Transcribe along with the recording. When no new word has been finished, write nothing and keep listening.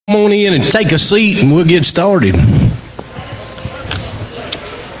Come on in and take a seat and we'll get started.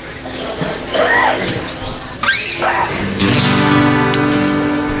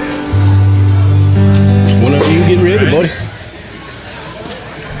 Whenever you get ready, buddy.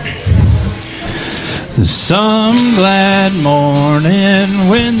 Some glad morning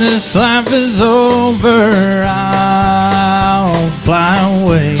when this life is over, I'll fly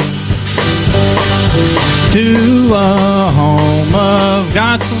away to a home of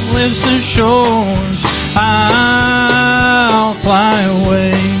God's distant shores. I'll fly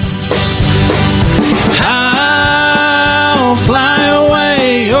away. I'll fly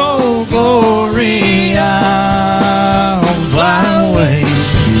away, oh glory, I'll fly away.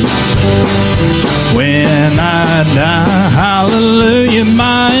 When I die, hallelujah,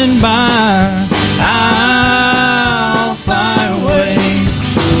 by and by, I'll fly away.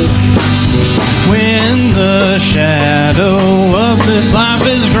 When the shadow of this life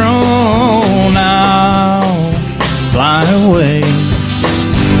is grown, I'll fly away.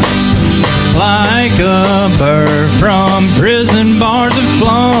 Like a bird from prison bars have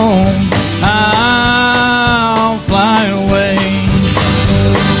flown, I'll fly away.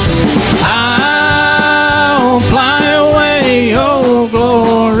 I'll fly away, oh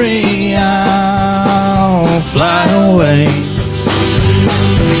glory, I'll fly away.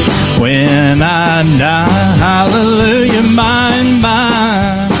 When I die, hallelujah, by and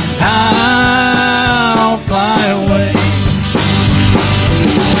by, I'll fly away.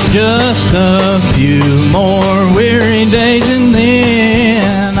 Just a few more weary days and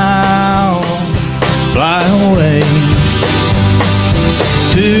then I'll fly away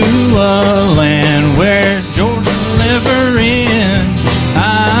to a land where joy will never end.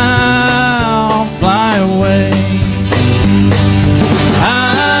 I'll fly away.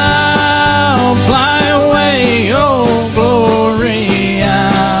 I'll fly away, oh glory,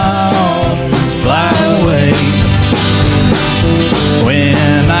 I'll fly away. When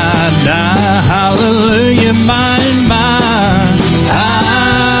I die, hallelujah, by and by,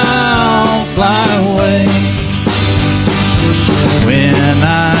 I'll fly away. When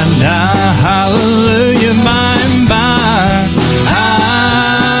I die, hallelujah, by and by,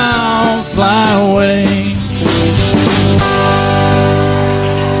 I'll fly away.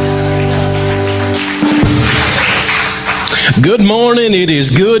 Good morning. It is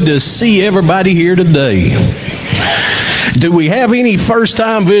good to see everybody here today. Do we have any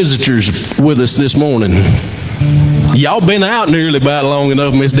first-time visitors with us this morning? Y'all been out nearly about long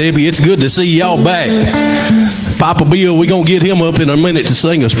enough, Miss Debbie. It's good to see y'all back. Papa Bill, we're going to get him up in a minute to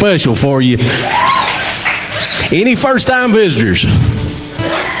sing a special for you. Any first-time visitors?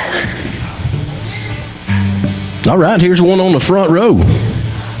 All right, here's one on the front row.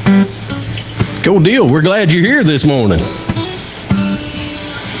 Go deal. We're glad you're here this morning.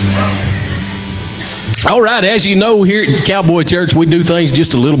 All right, as you know, here at Cowboy Church, we do things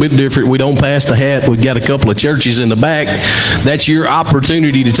just a little bit different. We don't pass the hat. We've got a couple of churches in the back. That's your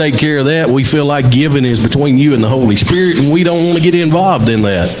opportunity to take care of that. We feel like giving is between you and the Holy Spirit, and we don't want to get involved in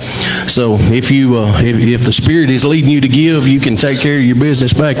that. So if the Spirit is leading you to give, you can take care of your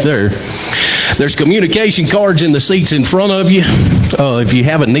business back there. There's communication cards in the seats in front of you. If you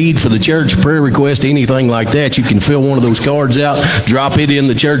have a need for the church, prayer request, anything like that, you can fill one of those cards out, drop it in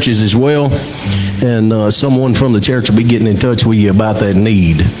the churches as well, and someone from the church will be getting in touch with you about that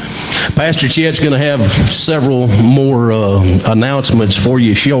need. Pastor Chet's going to have several more announcements for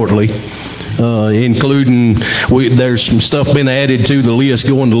you shortly. Including there's some stuff been added to the list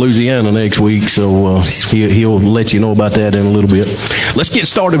going to Louisiana next week, so he'll let you know about that in a little bit. Let's get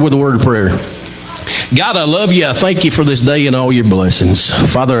started with a word of prayer. God, I love you. I thank you for this day and all your blessings.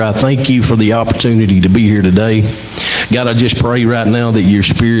 Father, I thank you for the opportunity to be here today. God, I just pray right now that your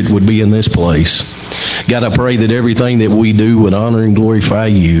Spirit would be in this place. God, I pray that everything that we do would honor and glorify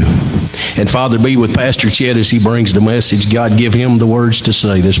you. And Father, be with Pastor Chet as he brings the message. God, give him the words to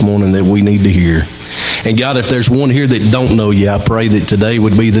say this morning that we need to hear. And God, if there's one here that don't know you, I pray that today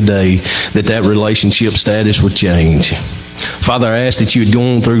would be the day that relationship status would change. Father, I ask that you would go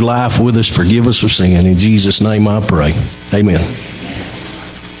on through life with us, forgive us of sin. In Jesus' name I pray. Amen.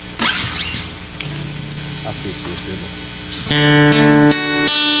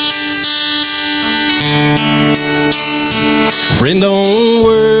 Friend, don't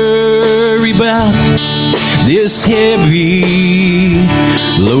worry about this heavy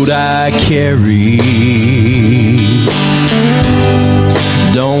load I carry.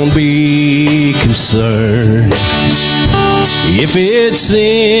 Don't be concerned if it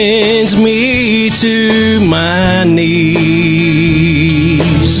sends me to my knees.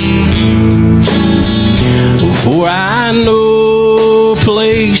 For I know a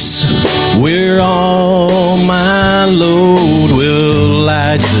place place where all my load will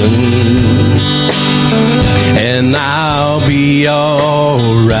lighten, and I'll be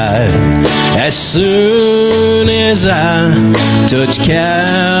alright as soon as I touch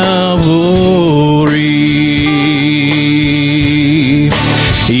Calvary.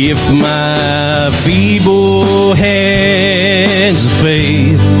 If my feeble hands of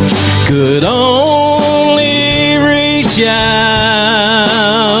faith could only reach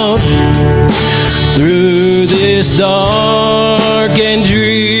out through this dark and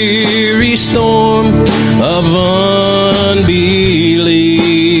dreary storm of unbelief,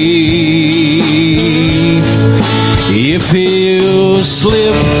 if he'll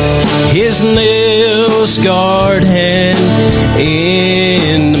slip his nail-scarred hand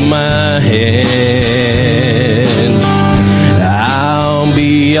into my hand, I'll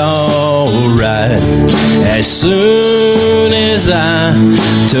be alright as soon as I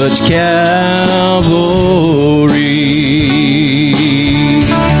touch Calvary.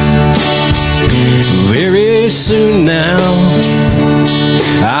 Very soon now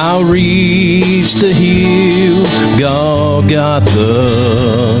I'll reach the hill Golgotha,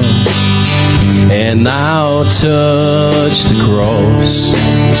 and I'll touch the cross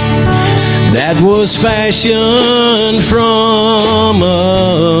that was fashioned from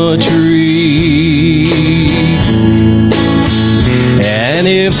a tree. And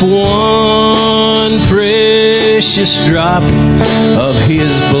if one precious drop of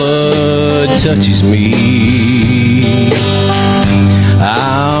his blood touches me,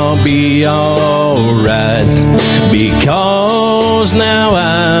 I'll be alright, because now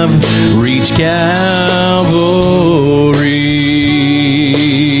I've reached Calvary.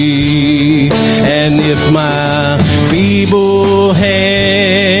 And if my feeble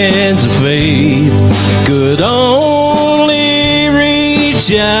hands of faith could only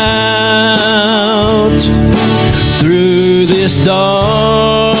reach out through this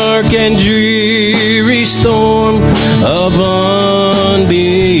dark and dreary storm of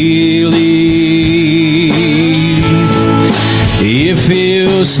unbelief, if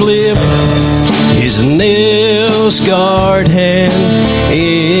he'll slip his nail-scarred hand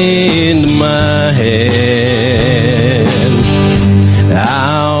into my hand,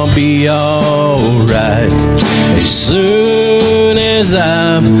 I'll be alright as soon as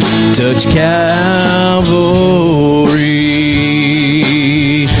I've touched Calvary.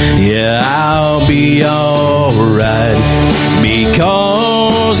 Yeah, I'll be alright,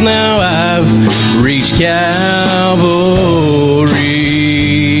 because now I've reached Calvary.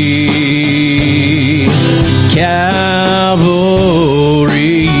 Calvary.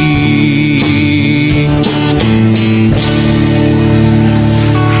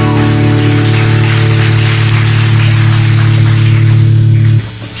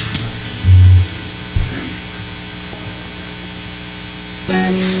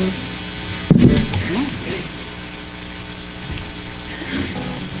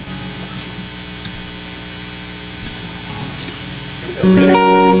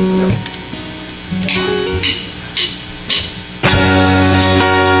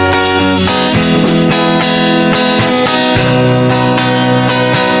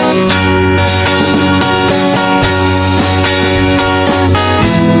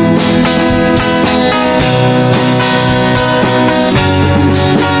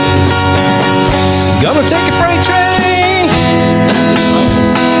 Gonna take a freight train.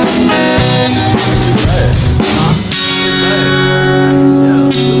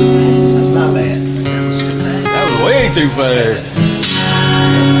 That was way too fast.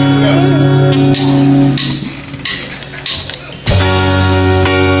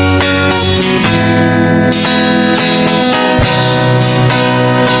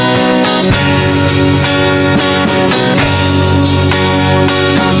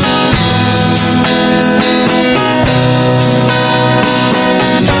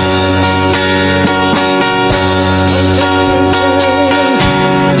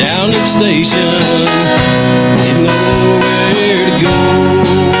 Station, didn't know where to go.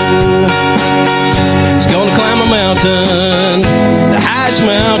 It's gonna climb a mountain, the highest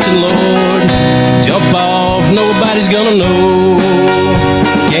mountain, Lord. Jump off, nobody's gonna know.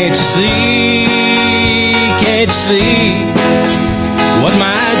 Can't you see, can't you see what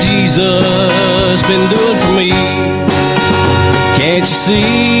my Jesus been doing for me? Can't you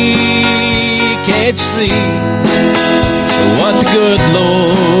see, can't you see what the good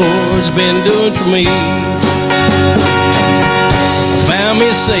Lord's been doing for me? Found me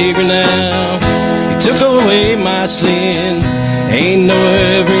a Savior now, He took away my sin, ain't no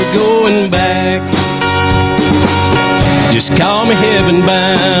ever going back. Just call me heaven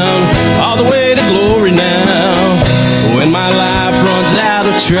bound, all the way to glory now. When my life runs out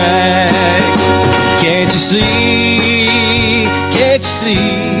of track, can't you see, can't you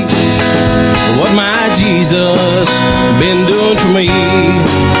see what my Jesus been doing for me?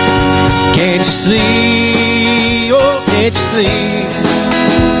 Can't you see, oh can't you see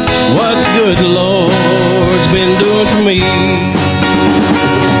what the good Lord's been doing for me?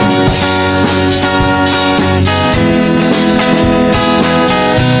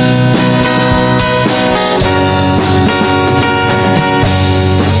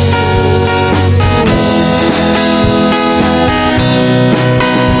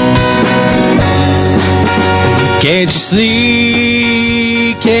 Can't you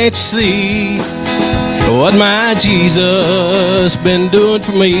see, can't you see what my Jesus been doing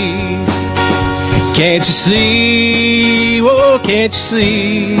for me? Can't you see, oh can't you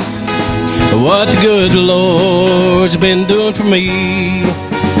see what the good Lord's been doing for me?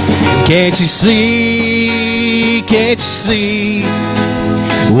 Can't you see, can't you see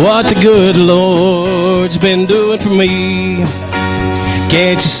what the good Lord's been doing for me?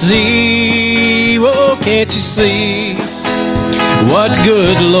 Can't you see, oh can't you see what the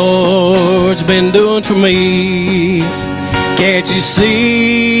good Lord's been doing for me? Can't you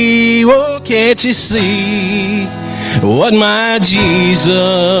see, oh can't you see what my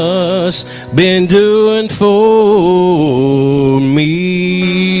Jesus been doing for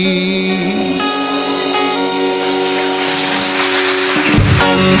me?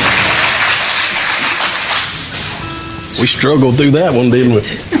 We struggled through that one, didn't we?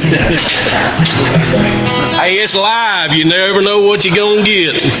 Hey, it's live. You never know what you're going to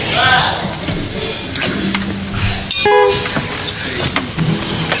get.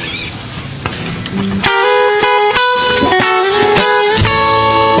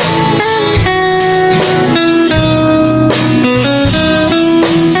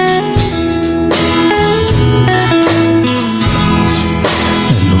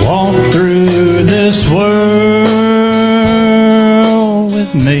 And walk through this world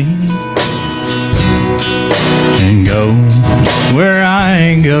with me and go where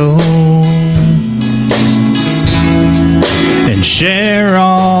I go and share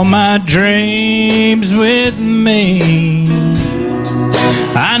all my dreams with me.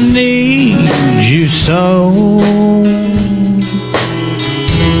 I need you so.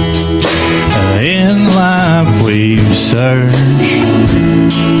 In life we've searched,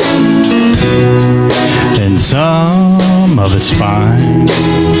 and some of us find,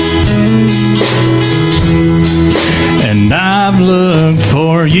 and I've looked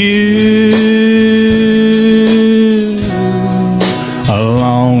for you a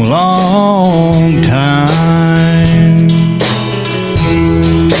long, long time,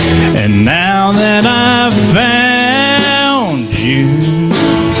 and now that I've found you,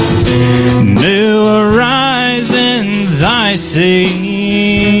 new horizons I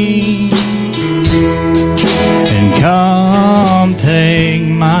see. And come take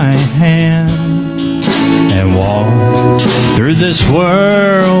my hand and walk through this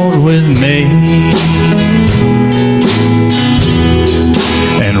world with me.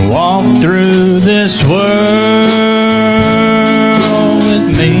 And walk through this world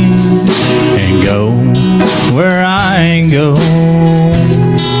with me and go where I go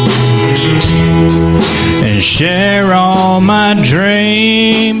and share all my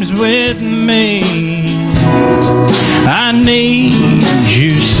dreams with me. I need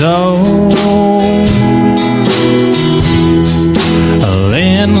you so.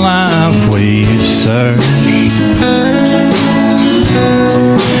 In life we've searched,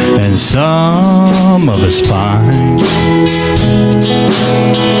 and some of us find,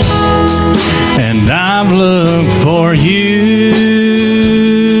 and I've looked for you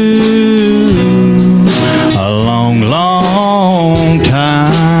a long, long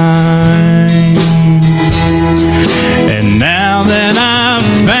time, and now that I've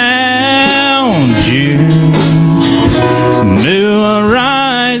found you, new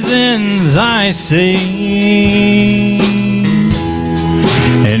horizons I see.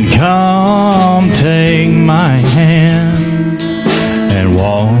 And come take my hand and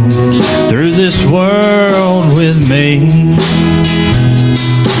walk through this world with me.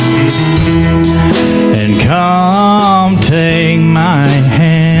 And come take my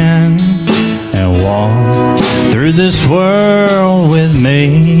hand and walk through this world with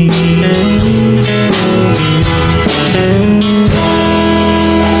me.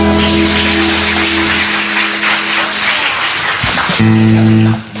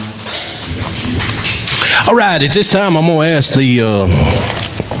 All right, at this time, I'm going to ask the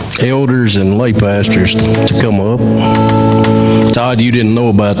elders and lay pastors to come up. Todd, you didn't know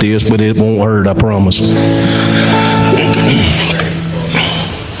about this, but it won't hurt, I promise.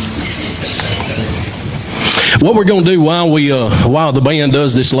 What we're going to do while the band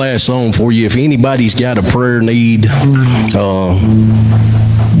does this last song for you, if anybody's got a prayer need,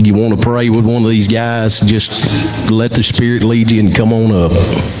 you want to pray with one of these guys, just let the Spirit lead you and come on up.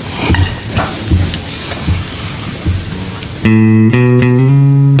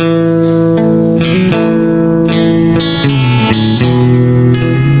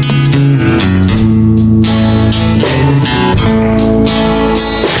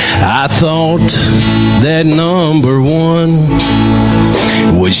 I thought that number one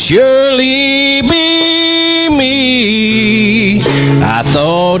would surely be me. I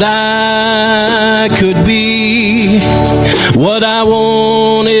thought I could be what I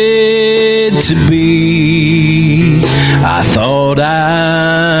wanted to be. I thought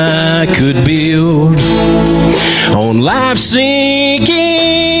I could build on life's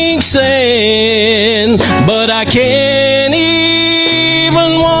sinking sand, but I can't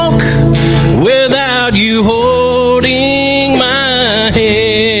even walk without you holding my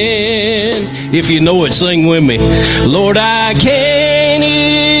hand. If you know it, sing with me. Lord, I can't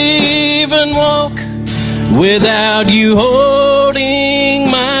even walk without you holding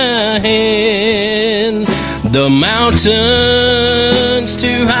my hand. The mountain's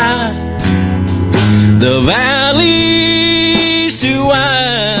too high, the valley's too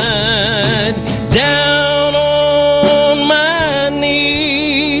wide, down on my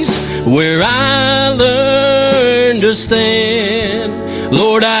knees where I learned to stand.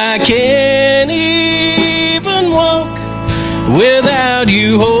 Lord, I can't even walk without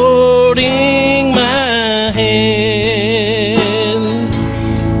you holding my hand.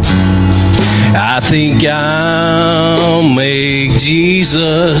 I think I'll make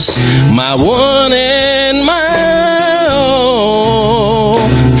Jesus my one and my all.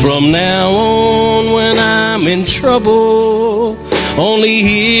 From now on, when I'm in trouble, only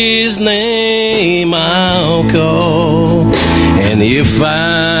His name I'll call. And if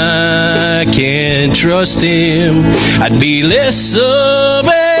I can't trust Him, I'd be less of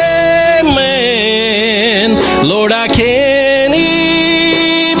a man. Lord, I can't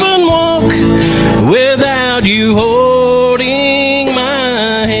even walk without you holding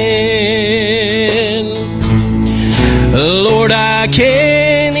my hand. Lord, I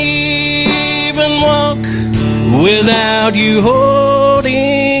can't even walk without you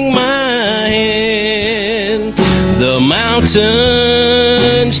holding my hand. The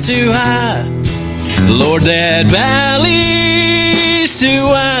mountain's too high, Lord, that valley's too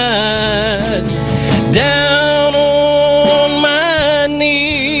wide, down on my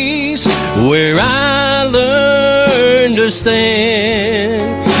knees where I learned to stand.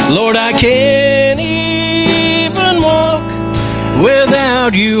 Lord, I can't even walk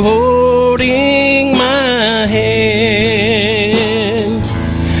without you holding my hand.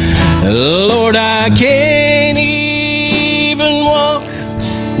 Lord, I can't even walk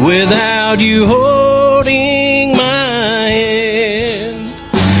without you holding my hand.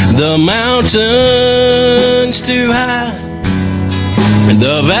 The mountain's too high,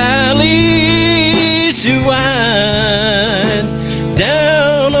 the valley's too wide,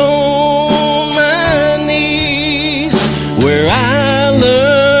 down on my knees where I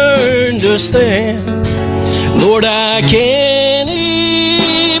learned to stand. Lord, I can't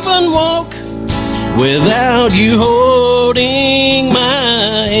even walk without you holding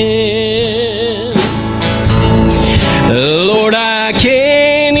my hand. Lord, I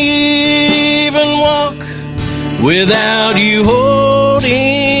can't even walk without you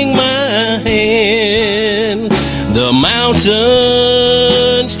holding my hand. The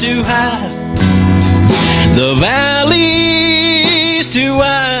mountain's too high, the valley's too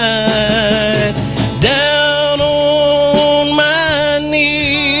wide, down on my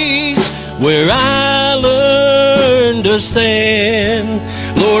knees where I learned to stand.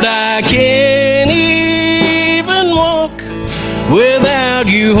 Lord, I can't even walk without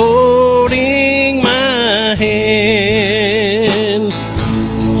you holding my hand.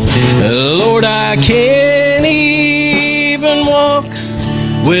 Lord, I can't even walk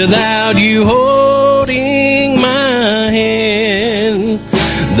without you holding my hand.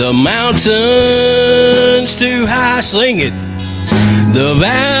 The mountain's too high, sing it. The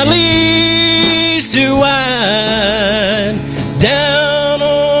valley's too wide, down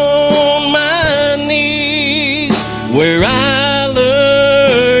on my knees where I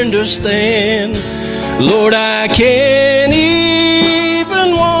learned to stand. Lord, I can't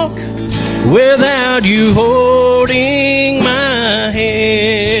even walk without you holding my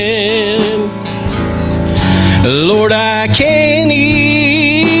hand. Lord, I can't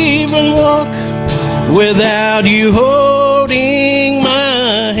even walk without you holding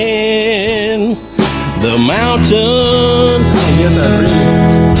my hand. The mountain,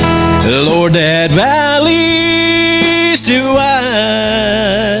 Lord, that valley's too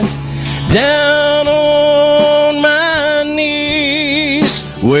wide. Down on my knees,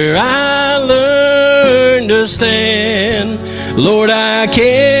 where I learned to stand. Lord, I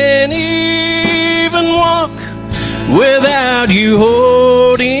can't even walk without you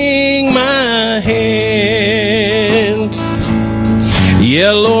holding my hand.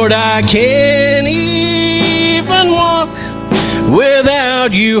 Yeah, Lord, I can't even walk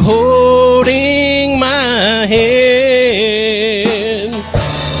without you holding my hand.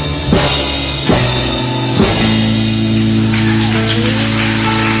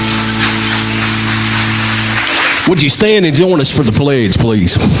 Would you stand and join us for the pledge,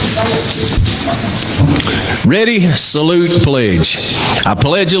 please? Ready, salute, pledge. I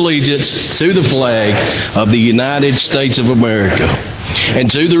pledge allegiance to the flag of the United States of America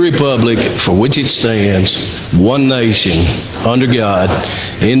and to the republic for which it stands, one nation, under God,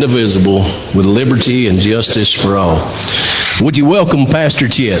 indivisible, with liberty and justice for all. Would you welcome Pastor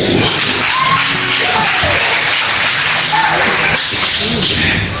Chet?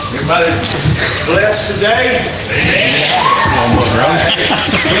 Everybody blessed today?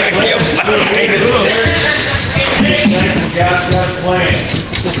 God's got a plan.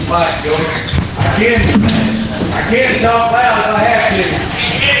 I can't talk loud if I have to.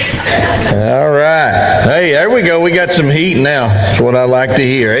 All right. Hey, there we go. We got some heat now. That's what I like to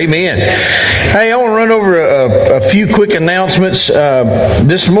hear. Amen. Hey, I want to run over a few quick announcements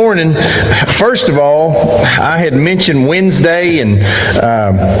this morning. First of all, I had mentioned Wednesday, and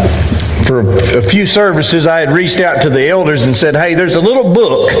for a few services, I had reached out to the elders and said, hey, there's a little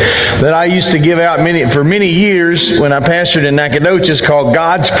book that I used to give out for many years when I pastored in Nacogdoches called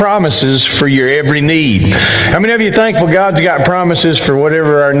God's Promises for Your Every Need. How many of you thankful God's got promises for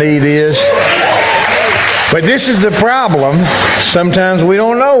whatever our need is? But this is the problem. Sometimes we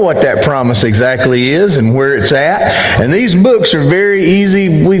don't know what that promise exactly is and where it's at. And these books are very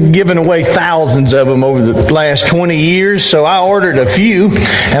easy. We've given away thousands of them over the last 20 years. So I ordered a few,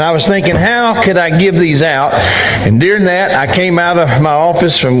 and I was thinking, how could I give these out? And during that, I came out of my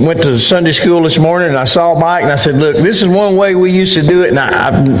office and went to Sunday school this morning, and I saw Mike, and I said, look, this is one way we used to do it.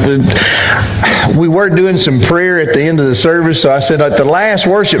 And we were doing some prayer at the end of the service. So I said, at the last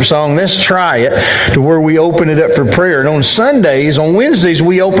worship song, let's try it to where we open it up for prayer. And on Wednesdays,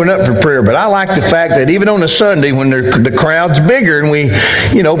 we open up for prayer. But I like the fact that even on a Sunday, when the crowd's bigger and we,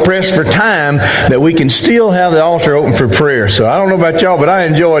 press for time, that we can still have the altar open for prayer. So I don't know about y'all, but I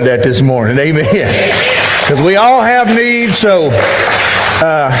enjoyed that this morning. Amen. Because we all have needs, so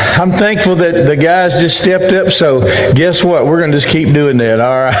I'm thankful that the guys just stepped up, so guess what? We're going to just keep doing that,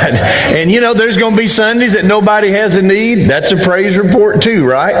 all right? And there's going to be Sundays that nobody has a need. That's a praise report too,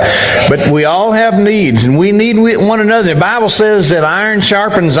 right? But we all have needs, and we need one another. The Bible says that iron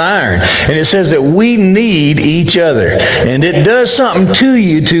sharpens iron, and it says that we need each other. And it does something to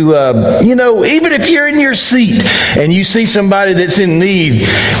you to, even if you're in your seat and you see somebody that's in need,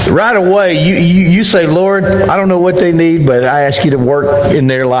 right away you say, Lord, I don't know what they need, but I ask you to work in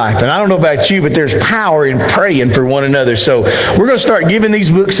their life. And I don't know about you, but there's power in praying for one another. So we're going to start giving these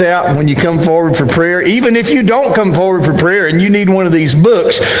books out when you come forward for prayer. Even if you don't come forward for prayer and you need one of these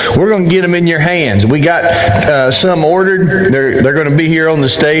books, we're going to get them in your hands. We got some ordered. They're going to be here on the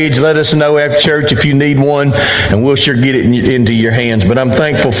stage. Let us know after church if you need one, and we'll sure get it into your hands. But I'm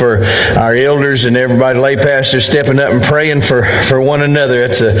thankful for our elders and everybody, lay pastors, stepping up and praying for one another.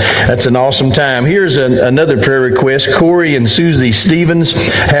 That's an awesome time. Here's another prayer request. Corey and Susie Stevens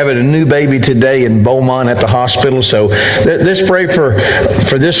having a new baby today in Beaumont at the hospital. So let's pray for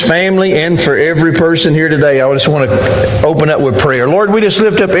this family and for every person here today. I just want to open up with prayer. Lord, we just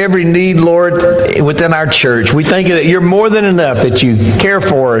lift up every need, Lord, within our church. We thank you that you're more than enough, that you care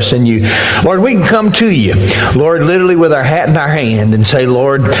for us, and Lord, we can come to you, Lord, literally with our hat in our hand and say,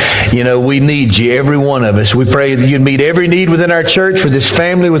 Lord, we need you, every one of us. We pray that you'd meet every need within our church for this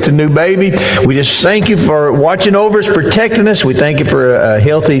family with the new baby. We just thank you for watching over us, protecting us. We thank you for a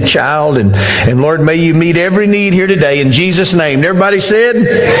healthy child, and Lord, may you meet every need here today in Jesus' name. Everybody said?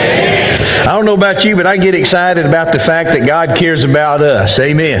 Amen. I don't know about you, but I get excited about the fact that God cares about us.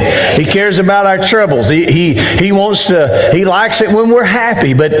 Amen. He cares about our troubles. He wants to, He likes it when we're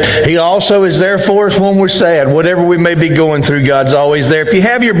happy, but He also is there for us when we're sad. Whatever we may be going through, God's always there. If you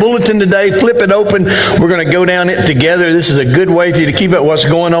have your bulletin today, flip it open. We're going to go down it together. This is a good way for you to keep up what's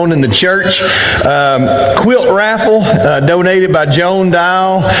going on in the church. Quilt raffle donated by Joan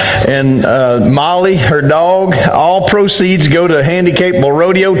Dial and Molly, her dog. All proceeds go to Handicapable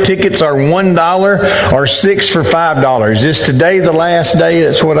Rodeo. Tickets are $1 or 6 for $5. Is today the last day?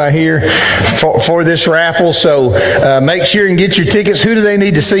 That's what I hear for this raffle. So make sure and get your tickets. Who do they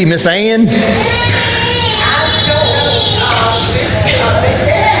need to see? Miss Ann?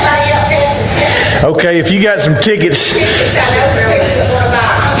 Okay, if you got some tickets.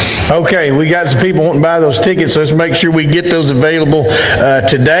 Okay, we got some people wanting to buy those tickets, so let's make sure we get those available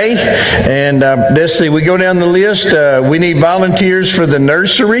today. And let's see, we go down the list. We need volunteers for the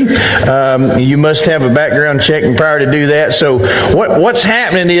nursery. You must have a background check and prior to do that. So what's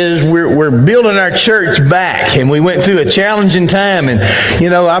happening is we're building our church back, and we went through a challenging time. And, you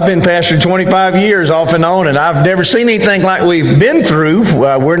know, I've been pastor 25 years off and on, and I've never seen anything like we've been through.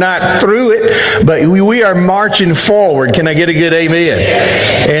 We're not through it, but we are marching forward. Can I get a good amen?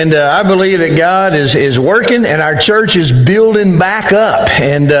 And I believe that God is working, and our church is building back up.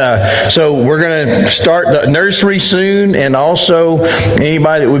 And so we're going to start the nursery soon, and also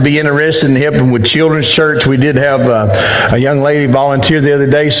anybody that would be interested in helping with children's church. We did have a young lady volunteer the other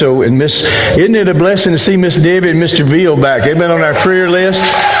day. So, and isn't it a blessing to see Miss Debbie and Mr. Veal back? They've been on our prayer list.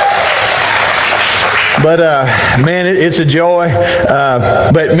 But, man, it's a joy.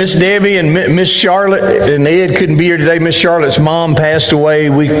 But Miss Debbie and Miss Charlotte and Ed couldn't be here today. Miss Charlotte's mom passed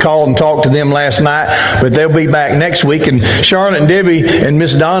away. We called and talked to them last night, but they'll be back next week. And Charlotte and Debbie and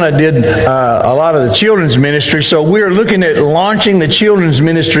Miss Donna did a lot of the children's ministry. So we're looking at launching the children's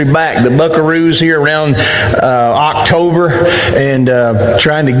ministry back. The Buckaroos here around October, and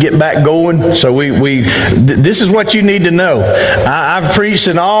trying to get back going. So this is what you need to know. I've preached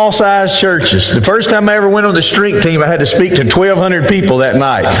in all size churches. The first time I ever went on the street team, I had to speak to 1,200 people that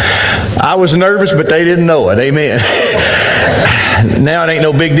night. I was nervous, but they didn't know it. Amen. Now it ain't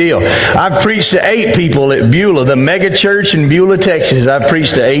no big deal. I've preached to 8 people at Beulah, the mega church in Beulah, Texas. I've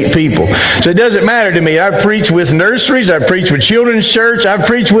preached to 8 people. So it doesn't matter to me. I've preached with nurseries. I've preached with children's church. I've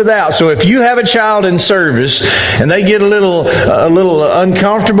preached without. So if you have a child in service and they get a little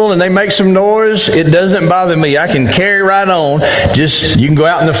uncomfortable and they make some noise, it doesn't bother me. I can carry right on. Just, you can go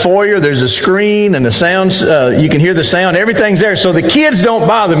out in the foyer. There's a screen and the sounds. You can hear the sound. Everything's there. So the kids don't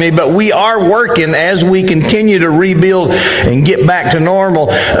bother me, but we are working as we continue to rebuild and get back to normal.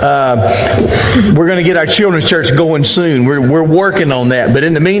 We're going to get our children's church going soon. We're working on that. But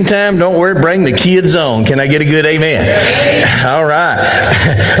in the meantime, don't worry, bring the kids on. Can I get a good amen? All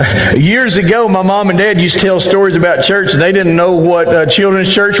right. Years ago, my mom and dad used to tell stories about church, and they didn't know what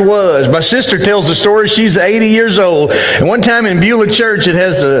children's church was. My sister tells the story. She's 80 years old. And one time in Beulah Church, it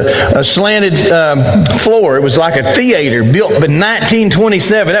has a slanted floor. It was like a theater built in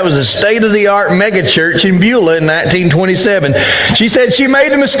 1927. That was a state-of-the-art mega church in Beulah in 1927. She said she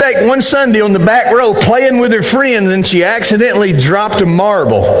made a mistake one Sunday on the back row playing with her friends, and she accidentally dropped a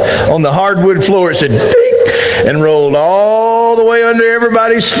marble on the hardwood floor. It said ding, and rolled all the way under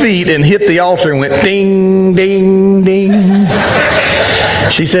everybody's feet and hit the altar and went ding, ding, ding.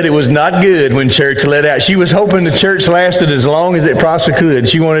 She said it was not good when church let out. She was hoping the church lasted as long as it possibly could.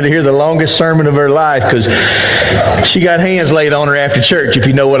 She wanted to hear the longest sermon of her life because she got hands laid on her after church, if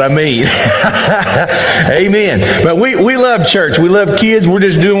you know what I mean. Amen. But we love church. We love kids. We're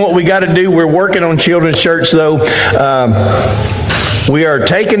just doing what we got to do. We're working on children's church, though. We are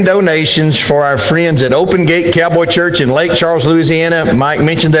taking donations for our friends at Open Gate Cowboy Church in Lake Charles, Louisiana. Mike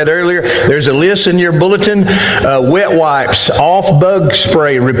mentioned that earlier. There's a list in your bulletin. Wet wipes, off-bug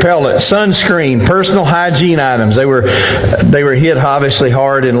spray, repellent, sunscreen, personal hygiene items. They were hit obviously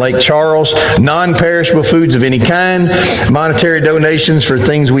hard in Lake Charles. Non-perishable foods of any kind. Monetary donations for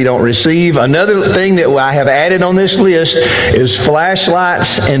things we don't receive. Another thing that I have added on this list is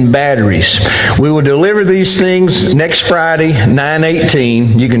flashlights and batteries. We will deliver these things next Friday, 9/18.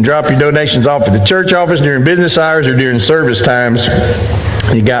 You can drop your donations off at the church office during business hours or during service times.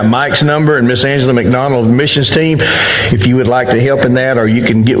 You got Mike's number and Miss Angela McDonald, the missions team, if you would like to help in that, or you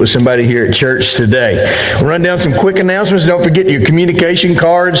can get with somebody here at church today. We'll run down some quick announcements. Don't forget your communication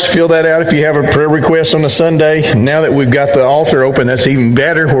cards. Fill that out if you have a prayer request on a Sunday. Now that we've got the altar open, that's even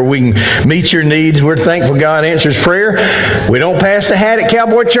better, where we can meet your needs. We're thankful God answers prayer. We don't pass the hat at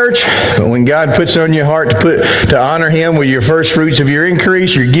Cowboy Church, but when God puts on your heart to honor Him with your first fruits of your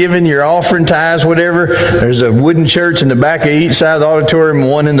increase, your giving, your offering, tithes, whatever, there's a wooden church in the back of each side of the auditorium and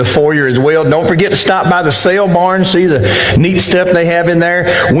one in the foyer as well. Don't forget to stop by the sale barn, see the neat stuff they have in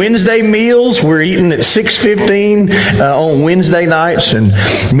there. Wednesday meals, we're eating at 6:15 on Wednesday nights, and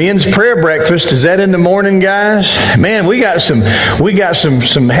men's prayer breakfast, is that in the morning, guys? Man, we got some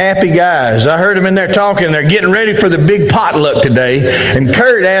happy guys. I heard them in there talking. They're getting ready for the big potluck today, and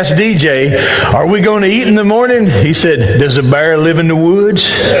Kurt asked DJ, "Are we going to eat in the morning?" He said, "Does a bear live in the woods?"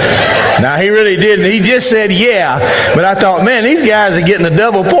 Now, he really didn't. He just said, "Yeah." But I thought, man, these guys are getting a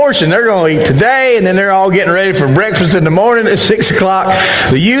double portion. They're going to eat today, and then they're all getting ready for breakfast in the morning at 6 o'clock.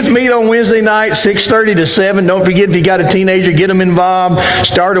 The youth meet on Wednesday night, 6:30 to 7. Don't forget, if you got a teenager, get them involved.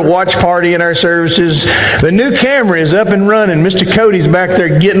 Start a watch party in our services. The new camera is up and running. Mr. Cody's back there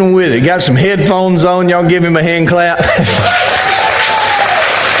getting with it. Got some headphones on. Y'all give him a hand clap.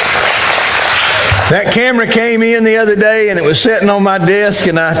 That camera came in the other day, and it was sitting on my desk,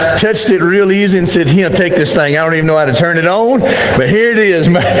 and I touched it real easy and said, "Here, take this thing. I don't even know how to turn it on, but here it is.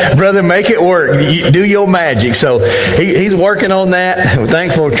 Brother, make it work. Do your magic." So he's working on that. We're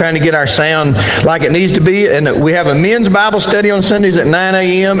thankful for trying to get our sound like it needs to be. And we have a men's Bible study on Sundays at 9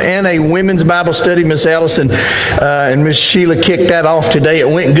 a.m. and a women's Bible study. Miss Allison and Miss Sheila kicked that off today. It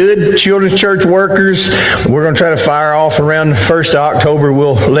went good. Children's church workers, we're going to try to fire off around the 1st of October.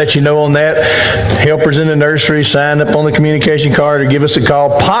 We'll let you know on that. Helpers in the nursery, sign up on the communication card or give us a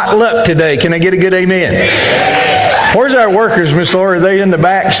call. Potluck today. Can I get a good amen? Where's our workers, Miss Laura? Are they in the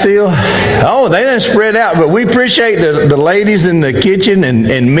back still? Oh, they didn't spread out, but we appreciate the ladies in the kitchen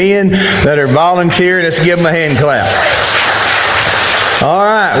and men that are volunteering. Let's give them a hand clap. All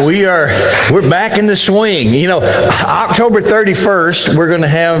right, we're back in the swing. You know, October 31st, we're going to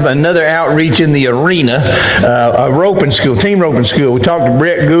have another outreach in the arena, a roping school, team roping school. We talked to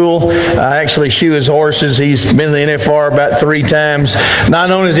Brett Gould. I actually shoe his horses. He's been in the NFR about 3 times. Not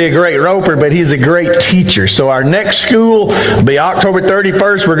only is he a great roper, but he's a great teacher. So our next school will be October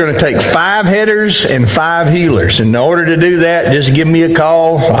 31st. We're going to take 5 headers and 5 healers. In order to do that, just give me a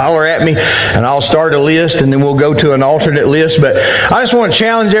call, holler at me, and I'll start a list, and then we'll go to an alternate list. But I just want to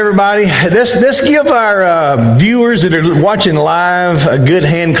challenge everybody. Let's give our viewers that are watching live a good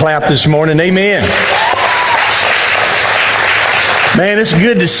hand clap this morning. Amen. Man, it's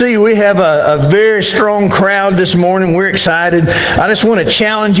good to see. We have a very strong crowd this morning. We're excited. I just want to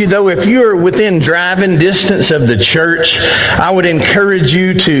challenge you, though, if you're within driving distance of the church, I would encourage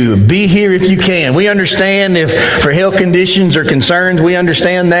you to be here if you can. We understand if for health conditions or concerns, we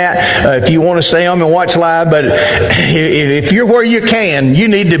understand that. If you want to stay home and watch live, but if you're where you can, you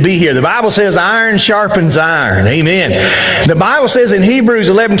need to be here. The Bible says iron sharpens iron. Amen. The Bible says in Hebrews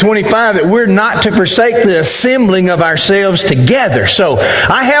 11:25 that we're not to forsake the assembling of ourselves together. So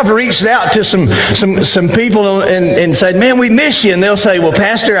I have reached out to some people and said, "Man, we miss you." And they'll say, "Well,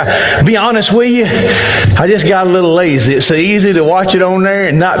 Pastor, I'll be honest with you, I just got a little lazy. It's so easy to watch it on there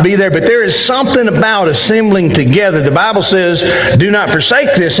and not be there." But there is something about assembling together. The Bible says, "Do not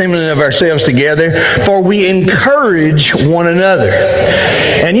forsake the assembling of ourselves together, for we encourage one another."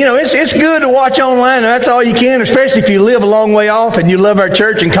 And you know, it's good to watch online. That's all you can, especially if you live a long way off and you love our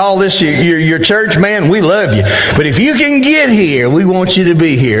church and call this your church. Man, we love you. But if you can get here, we want you to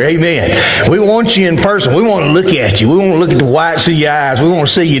be here. Amen. We want you in person. We want to look at you. We want to look at the whites of your eyes. We want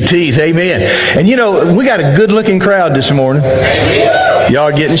to see your teeth. Amen. And you know, we got a good-looking crowd this morning. Y'all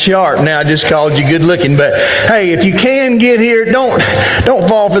are getting sharp now. I just called you good-looking. But hey, if you can get here, don't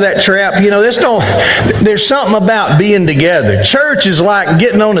fall for that trap. You know, there's something about being together. Church is like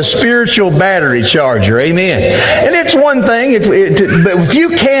getting on a spiritual battery charger. Amen. And it's one thing, but if you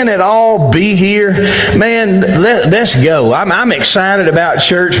can at all be here, man, let's go. I'm excited about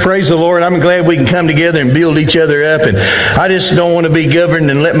church. Praise the Lord. I'm glad we can come together and build each other up. And I just don't want to be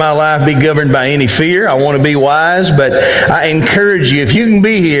governed and let my life be governed by any fear. I want to be wise, but I encourage you, if you can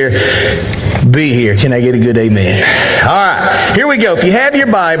be here, be here. Can I get a good amen? All right, here we go. If you have your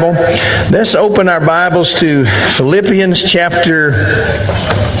Bible, let's open our Bibles to Philippians chapter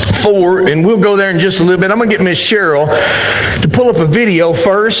 4, and we'll go there in just a little bit. I'm going to get Miss Cheryl to pull up a video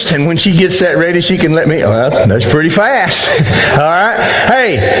first, and when she gets that ready, she can let me. Oh, that's pretty fast. All right.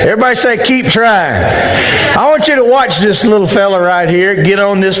 Hey, everybody say, keep trying. I want you to watch this little fella right here get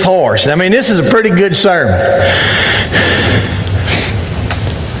on this horse. I mean, this is a pretty good sermon.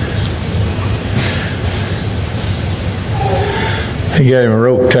 He got him a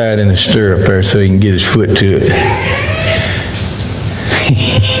rope tied in the stirrup there so he can get his foot to it.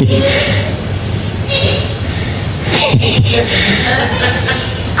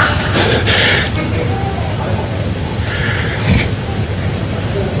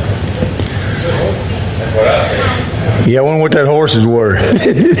 Yeah, I wonder what that horse is worth. I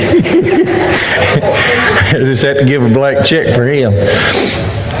just had to give a blank check for him.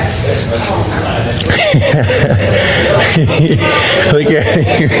 Look at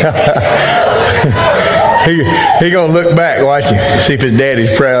him. He gonna look back, watch him, see if his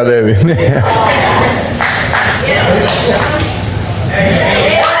daddy's proud of him.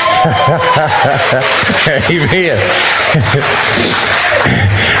 Amen.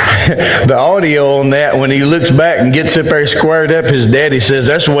 The audio on that, when he looks back and gets up there squared up, his daddy says,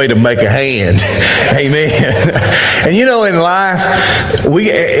 that's the way to make a hand. Amen. And you know, in life,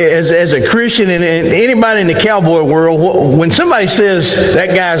 we, as a Christian and anybody in the cowboy world, when somebody says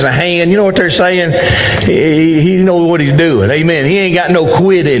that guy's a hand, you know what they're saying? He knows what he's doing. Amen. He ain't got no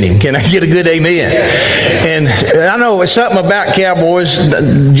quit in him. Can I get a good amen? And I know it's something about cowboys.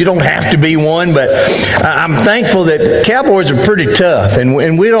 You don't have to be one, but I'm thankful that cowboys are pretty tough, and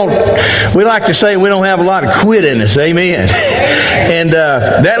we like to say we don't have a lot of quit in us. Amen. And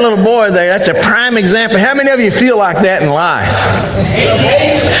that little boy there, that's a prime example. How many of you feel like that in life?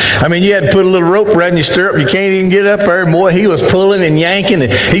 I mean, you had to put a little rope around your stirrup. You can't even get up there. Boy, he was pulling and yanking,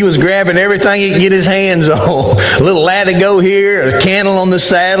 and he was grabbing everything he could get his hands on. A little latigo here, a candle on the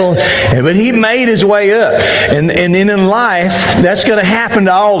saddle, but he made his way up. And then in life, that's going to happen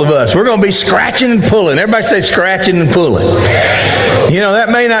to all of us. We're going to be scratching and pulling. Everybody say scratching and pulling. You know, that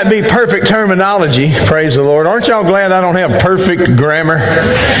may not be perfect terminology, praise the Lord. Aren't y'all glad I don't have perfect grammar?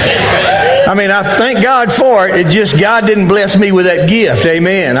 I mean, I thank God for it. It just, God didn't bless me with that gift.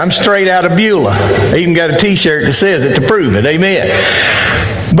 Amen. I'm straight out of Beulah. I even got a t-shirt that says it to prove it. Amen.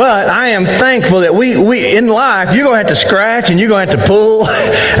 But I am thankful that we in life, you're going to have to scratch and you're going to have to pull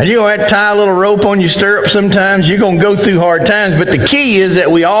and you're going to have to tie a little rope on your stirrup sometimes. You're going to go through hard times. But the key is that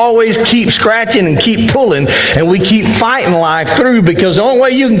we always keep scratching and keep pulling, and we keep fighting life through, because the only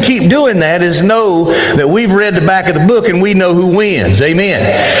way you can keep doing that is know that we've read the back of the book and we know who wins.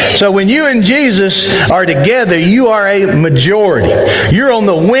 Amen. So when you and Jesus are together, you are a majority. You're on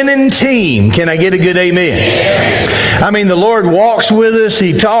the winning team. Can I get a good amen? I mean, the Lord walks with us.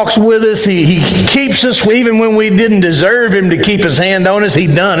 He talks with us. He keeps us even when we didn't deserve Him to keep His hand on us. He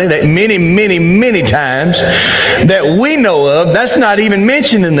done it many, many, many times that we know of. That's not even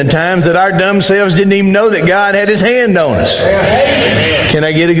mentioned in the times that our dumb selves didn't even know that God had His hand on us. Amen. Can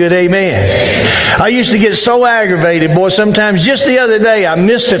I get a good amen? I used to get so aggravated, boy, sometimes. Just the other day, I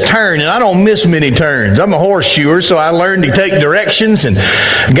missed a turn, and I don't miss many turns. I'm a horseshoer, so I learned to take directions, and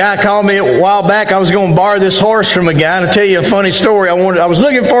a guy called me a while back. I was going to borrow this horse from a guy. And I'll tell you a funny story. I was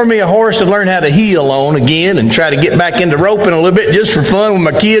looking for me a horse to learn how to heel on again and try to get back into roping a little bit just for fun with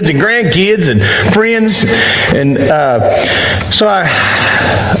my kids and grandkids and friends. And so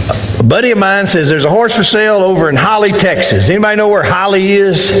a buddy of mine says there's a horse for sale over in Holly, Texas. Anybody know where Holly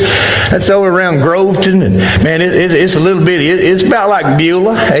is? That's over around Groveton. And man, it's a little bitty. It's about like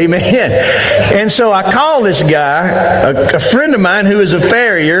Beulah. Amen. And so I called this guy, a friend of mine who is a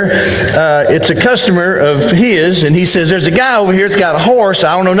farrier. It's a customer of his, and he says, there's a guy over here that's got a horse.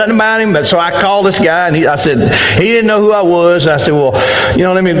 I don't know nothing about him, but so I called this guy, and I said, he didn't know who I was. I said, well, you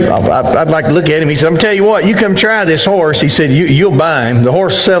know, I'd like to look at him. He said, I'm tell you what, you come try this horse. He said, you'll buy him. The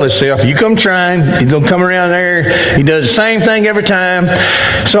horse will sell itself. You come try him. He's going to come around there. He does the same thing every time.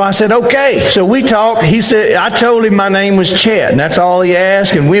 So I said, okay. So we talked. He said, I told him my name was Chet, and that's all he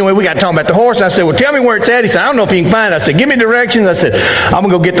asked. And we got talking about the horse. I said, well, tell me where it's at. He said, I don't know if you can find it. I said, give me directions. I said, I'm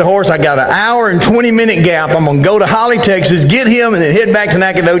going to go get the horse. I got an hour and 20-minute gap. I'm going to go to Holly, Texas, get him, and then head back to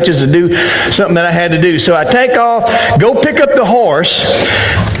Nacogdoches to do something that I had to do. So I take off, go pick up the horse.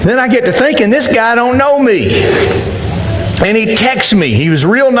 Then I get to thinking, this guy don't know me. And he texts me. He was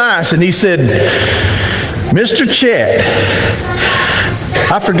real nice, and he said, Mr. Chet,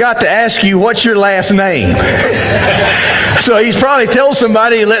 I forgot to ask you, what's your last name? So he's probably told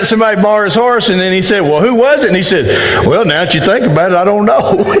somebody and let somebody borrow his horse, and then he said, well, who was it? And he said, well, now that you think about it, I don't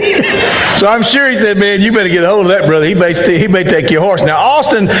know. So I'm sure he said, man, you better get a hold of that brother. He may take your horse. Now,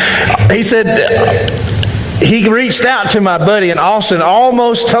 Austin, he said, he reached out to my buddy, and Austin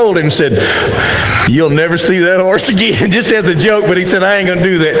almost told him, said, you'll never see that horse again, just as a joke, but he said, I ain't going to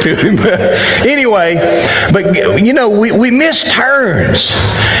do that to him. Anyway, but, you know, we miss turns.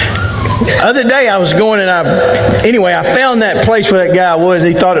 Other day I was going, and I found that place where that guy was.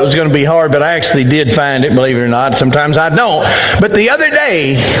 He thought it was going to be hard, but I actually did find it, believe it or not. Sometimes I don't. But the other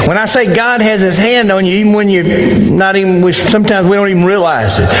day, when I say God has His hand on you, even when you're not even, sometimes we don't even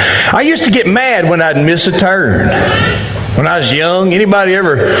realize it. I used to get mad when I'd miss a turn. When I was young, anybody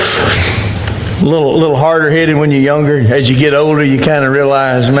ever A little harder-headed when you're younger. As you get older, you kind of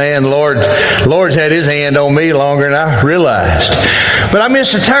realize, man, Lord's had his hand on me longer than I realized. But I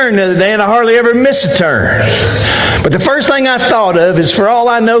missed a turn the other day, and I hardly ever miss a turn. But the first thing I thought of is, for all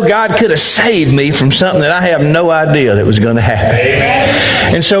I know, God could have saved me from something that I have no idea that was going to happen.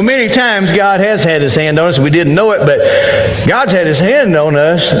 Amen. And so many times God has had his hand on us. We didn't know it, but God's had his hand on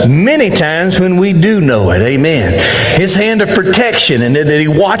us many times when we do know it. Amen. His hand of protection, and that he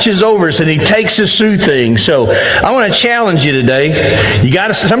watches over us and he takes us through things. So I want to challenge you today.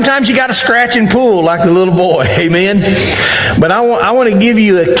 Sometimes you got to scratch and pull like the little boy. Amen. But I want to give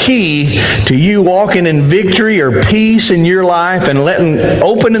you a key to you walking in victory or peace in your life and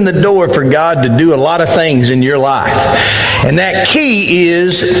opening the door for God to do a lot of things in your life. And that key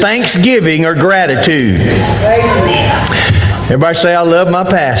is thanksgiving or gratitude. Everybody say, I love my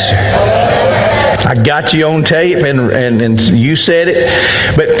pastor. I got you on tape and you said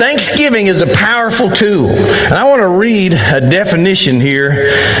it. But thanksgiving is a powerful tool. And I want to read a definition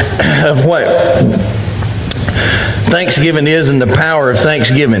here of what thanksgiving is and the power of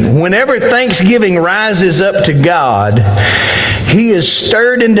thanksgiving. Whenever thanksgiving rises up to God, he is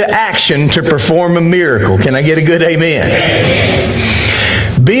stirred into action to perform a miracle. Can I get a good amen?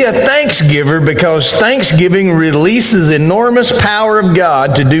 Be a thanksgiver, because thanksgiving releases enormous power of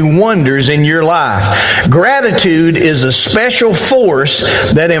God to do wonders in your life. Gratitude is a special force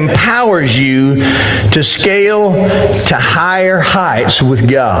that empowers you to scale to higher heights with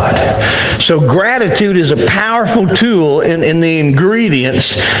God. So gratitude is a powerful tool in the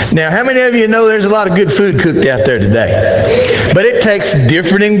ingredients. Now, how many of you know there's a lot of good food cooked out there today? But it takes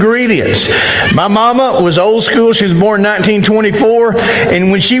different ingredients. My mama was old school. She was born in 1924,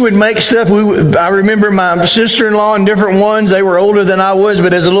 and when she would make stuff, I remember my sister-in-law and different ones, they were older than I was,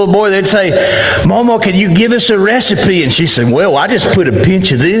 but as a little boy, they'd say, Mama, can you give us a recipe? And she said, well, I just put a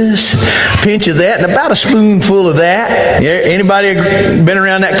pinch of this, a pinch of that, and about a spoonful of that. Anybody been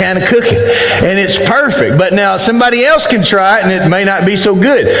around that kind of cooking? And it's perfect. But now somebody else can try it, and it may not be so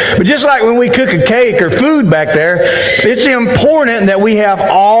good. But just like when we cook a cake or food back there, it's important that we have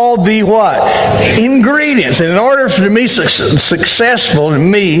all the what? Ingredients. And in order for me successful,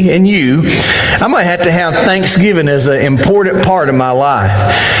 me and you, I'm going to have Thanksgiving as an important part of my life.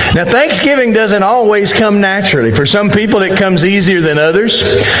 Now, Thanksgiving doesn't always come naturally. For some people, it comes easier than others.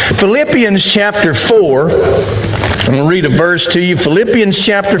 Philippians chapter 4, I'm going to read a verse to you. Philippians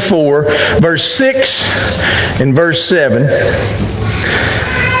chapter 4, verse 6 and verse 7.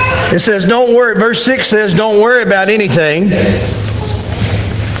 It says, don't worry. Verse 6 says, don't worry about anything.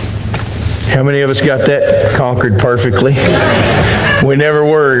 How many of us got that conquered perfectly? We never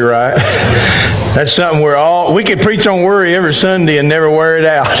worry, right? That's something we could preach on worry every Sunday and never wear it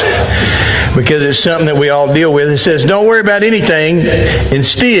out, because it's something that we all deal with. It says, don't worry about anything.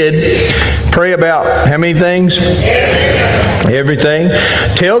 Instead, pray about how many things? Everything.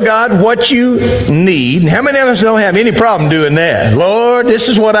 Tell God what you need. How many of us don't have any problem doing that? Lord, this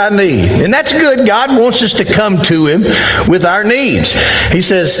is what I need. And that's good. God wants us to come to him with our needs. He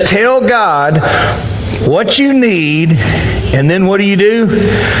says, tell God what you need, and then what do?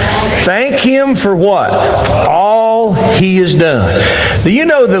 Thank him for what? All he has done. Do you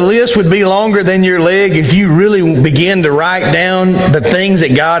know the list would be longer than your leg if you really begin to write down the things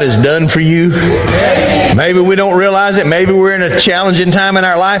that God has done for you? Maybe we don't realize it. Maybe we're in a challenging time in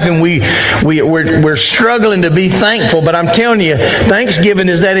our life and we're struggling to be thankful. But I'm telling you, Thanksgiving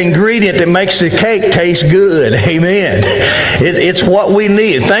is that ingredient that makes the cake taste good. Amen. It's what we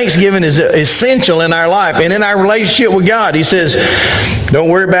need. Thanksgiving is essential in our life and in our relationship with God. He says, don't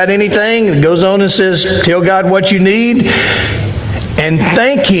worry about anything. It goes on and says, tell God what you need and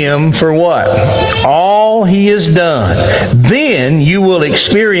thank him for what? All he has done. Then you will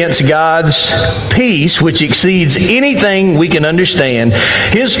experience God's peace, which exceeds anything we can understand.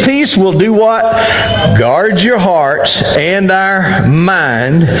 His peace will do what? Guard your hearts and our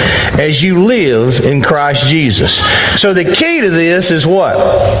mind as you live in Christ Jesus. So the key to this is what?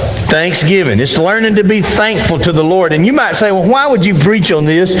 Thanksgiving. It's learning to be thankful to the Lord. And you might say, well, why would you preach on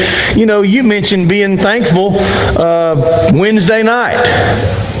this? You know, you mentioned being thankful Wednesday night.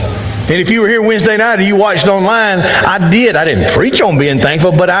 And if you were here Wednesday night or you watched online, I didn't preach on being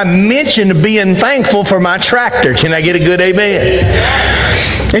thankful, but I mentioned being thankful for my tractor. Can I get a good amen?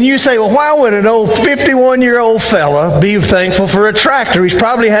 And you say, well, why would an old 51-year-old fella be thankful for a tractor? He's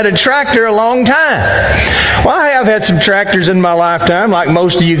probably had a tractor a long time. Well, I have had some tractors in my lifetime, like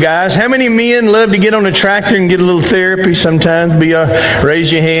most of you guys. How many men love to get on a tractor and get a little therapy sometimes?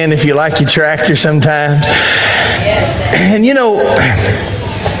 Raise your hand if you like your tractor sometimes. And you know,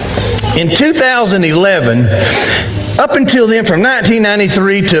 in 2011, up until then, from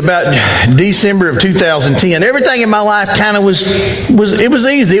 1993 to about December of 2010, everything in my life kind of was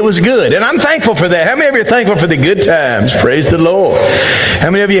easy. It was good. And I'm thankful for that. How many of you are thankful for the good times? Praise the Lord. How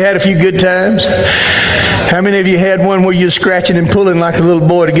many of you had a few good times? How many of you had one where you're scratching and pulling like a little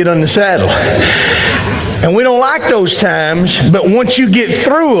boy to get on the saddle? And we don't like those times, but once you get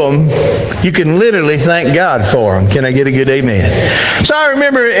through them, you can literally thank God for them. Can I get a good amen? So I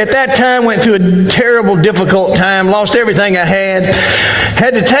remember at that time, went through a terrible, difficult time, lost everything I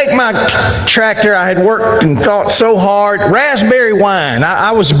had to take my tractor. I had worked and thought so hard. Raspberry Wine.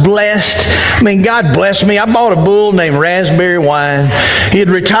 I was blessed. I mean, God blessed me. I bought a bull named Raspberry Wine. He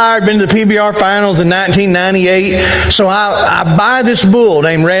had retired, been to the PBR finals in 1998. So I buy this bull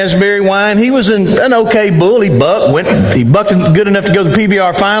named Raspberry Wine. He was an okay bull. He bucked good enough to go to the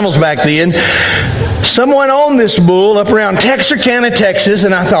PBR finals back then. Someone owned this bull up around Texarkana, Texas,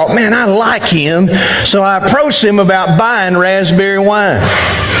 and I thought, man, I like him. So I approached him about buying Raspberry Wine.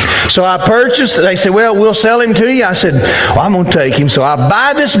 So I purchased, they said, well, we'll sell him to you. I said, well, I'm going to take him. So I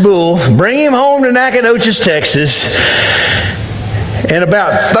buy this bull, bring him home to Nacogdoches, Texas. And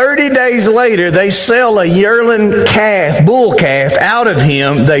about 30 days later, they sell a yearling calf, bull calf, out of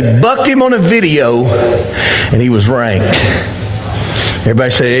him. They bucked him on a video, and he was ranked.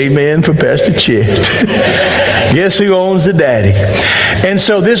 Everybody say amen for Pastor Chet. Guess who owns the daddy? And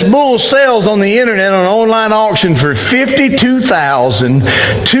so this bull sells on the internet on an online auction for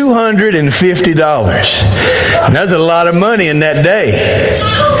 $52,250. And that's a lot of money in that day.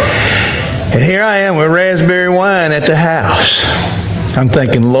 And here I am with Raspberry Wine at the house. I'm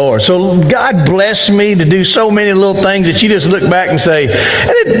thinking, Lord. So God blessed me to do so many little things that you just look back and say,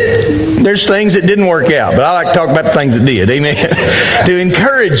 there's things that didn't work out. But I like to talk about the things that did. Amen. To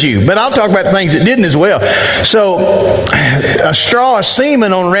encourage you. But I'll talk about the things that didn't as well. So a straw of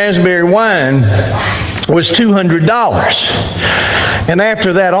semen on Raspberry Wine was $200. And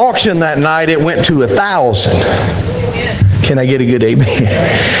after that auction that night, it went to $1,000. Can I get a good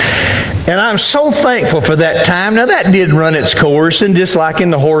amen? And I'm so thankful for that time. Now, that did run its course, and just like in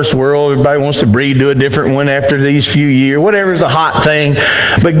the horse world, everybody wants to breed to a different one after these few years, whatever's the hot thing.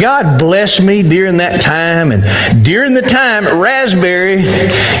 But God blessed me during that time, and during the time, Raspberry,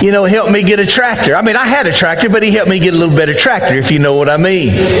 helped me get a tractor. I mean, I had a tractor, but he helped me get a little better tractor, if you know what I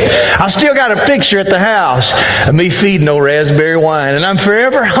mean. I still got a picture at the house of me feeding old Raspberry Wine, and I'm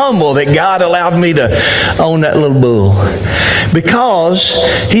forever humble that God allowed me to own that little bull, because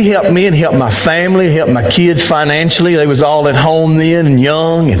he helped me and helped my family, helped my kids financially. They was all at home then and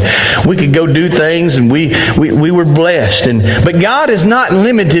young, and we could go do things, and we were blessed. But God is not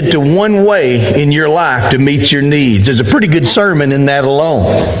limited to one way in your life to meet your needs. There's a pretty good sermon in that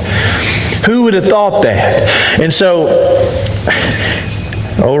alone. Who would have thought that? And so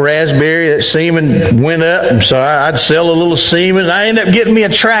old Raspberry, that semen went up, and so I'd sell a little semen. I ended up getting me a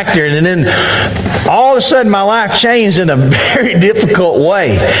tractor, and then all of a sudden my life changed in a very difficult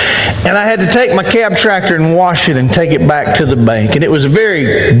way. And I had to take my cab tractor and wash it and take it back to the bank. And it was a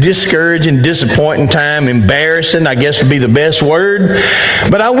very discouraging, disappointing time, embarrassing, I guess would be the best word.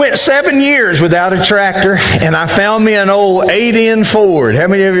 But I went 7 years without a tractor, and I found me an old 8N Ford. How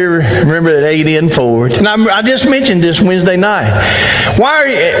many of you remember that 8N Ford? And I just mentioned this Wednesday night.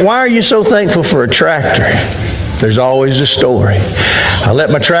 Why are you so thankful for a tractor? There's always a story. I let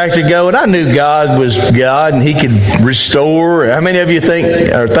my tractor go, and I knew God was God, and He could restore. How many of you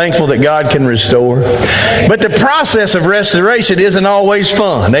are thankful that God can restore? But the process of restoration isn't always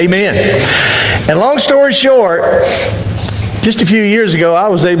fun. Amen. And long story short, just a few years ago, I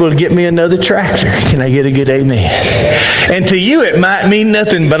was able to get me another tractor. Can I get a good amen? And to you, it might mean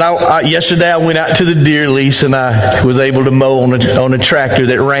nothing, but yesterday I went out to the deer lease, and I was able to mow on a tractor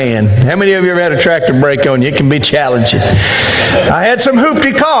that ran. How many of you ever had a tractor break on you? It can be challenging. I had some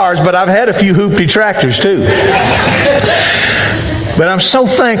hoopty cars, but I've had a few hoopty tractors too. But I'm so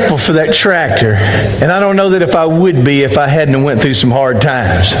thankful for that tractor. And I don't know that if I would be if I hadn't went through some hard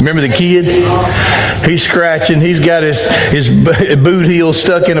times. Remember the kid? He's scratching. He's got his boot heel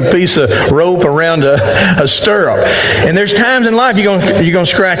stuck in a piece of rope around a stirrup. And there's times in life you're going to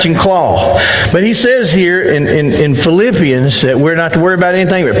scratch and claw. But he says here in Philippians that we're not to worry about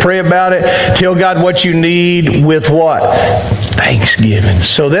anything, but pray about it. Tell God what you need with what? Thanksgiving.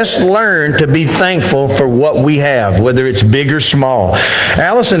 So let's learn to be thankful for what we have, whether it's big or small.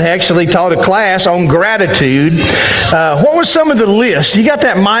 Allison actually taught a class on gratitude. What was some of the list? You got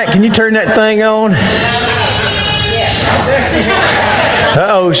that mic? Can you turn that thing on?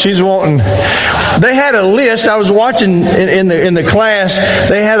 Uh-oh, she's wanting. They had a list. I was watching in the class.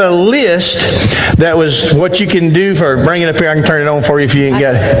 They had a list that was what you can do for. Bring it up here. I can turn it on for you if you ain't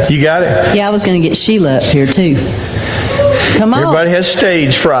got it. You got it? Yeah, I was going to get Sheila up here too. Come on. Everybody has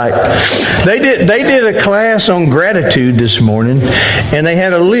stage fright. They did a class on gratitude this morning, and they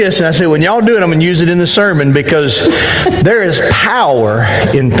had a list, and I said, when y'all do it, I'm going to use it in the sermon, because there is power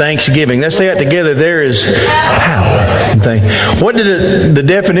in thanksgiving. Let's say that together. There is power in thanksgiving. What did the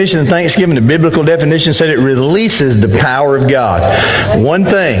definition of thanksgiving, the biblical definition, said? It releases the power of God. One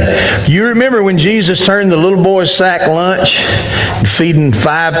thing. You remember when Jesus turned the little boy's sack lunch, feeding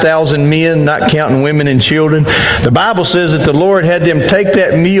 5,000 men, not counting women and children? The Bible says that the Lord had them take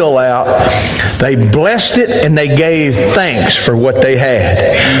that meal out. They blessed it and they gave thanks for what they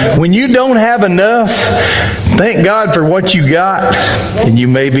had. When you don't have enough, thank God for what you got, and you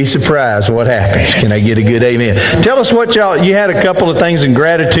may be surprised what happens. Can I get a good amen? Tell us what you had a couple of things in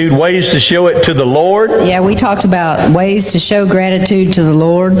gratitude, ways to show it to the Lord. Yeah, we talked about ways to show gratitude to the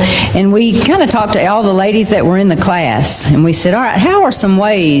Lord, and we kind of talked to all the ladies that were in the class, and we said, all right, how are some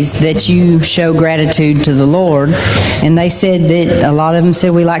ways that you show gratitude to the Lord? And they said that a lot of them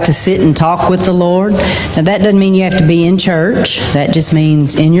said we like to sit and talk with the Lord. Now, that doesn't mean you have to be in church. That just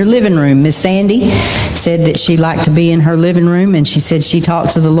means in your living room. Miss Sandy said that she liked to be in her living room, and she said she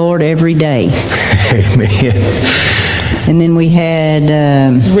talked to the Lord every day. Amen. And then we had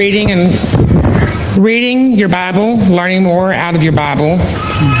reading your Bible, learning more out of your Bible,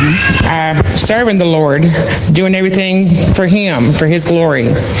 serving the Lord, doing everything for Him, for His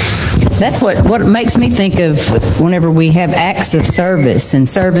glory. That's what makes me think of whenever we have acts of service and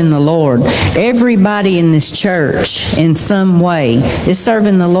serving the Lord. Everybody in this church, in some way, is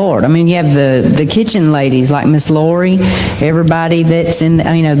serving the Lord. I mean, you have the kitchen ladies like Miss Lori, everybody that's in,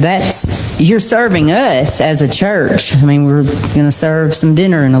 you're serving us as a church. I mean, we're going to serve some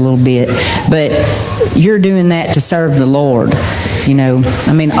dinner in a little bit, but you're doing that to serve the Lord.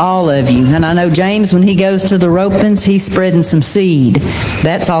 All of you. And I know James, when he goes to the ropings, he's spreading some seed.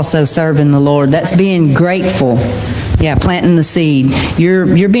 That's also serving the Lord. That's being grateful. Yeah, planting the seed.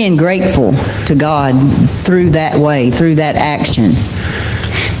 You're being grateful to God through that way, through that action.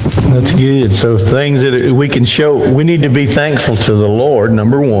 That's good. So things that we can show, we need to be thankful to the Lord,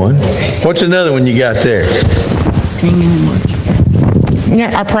 number one. What's another one you got there? Singing and worship.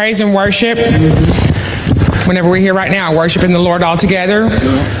 Yeah, our praise and worship. Whenever we're here right now, worshiping the Lord all together,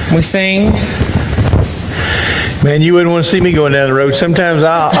 we sing. Man, you wouldn't want to see me going down the road. Sometimes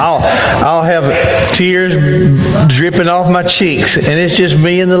I'll have tears dripping off my cheeks, and it's just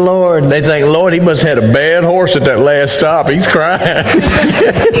me and the Lord. They think, Lord, he must have had a bad horse at that last stop. He's crying.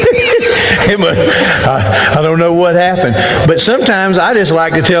 I don't know what happened. But sometimes I just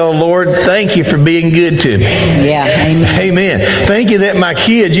like to tell the Lord, thank you for being good to me. Yeah, amen. Amen. Thank you that my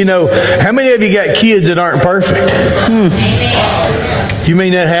kids, how many of you got kids that aren't perfect? You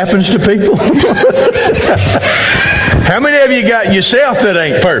mean that happens to people? How many of you got yourself that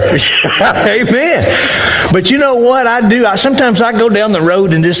ain't perfect? Amen. But you know what I do? Sometimes I go down the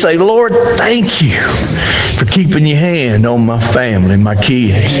road and just say, Lord, thank you for keeping your hand on my family, my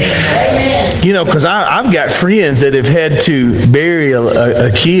kids. Because I've got friends that have had to bury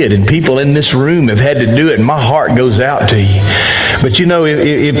a kid, and people in this room have had to do it, and my heart goes out to you. But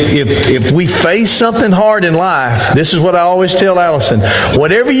if we face something hard in life, this is what I always tell Allison,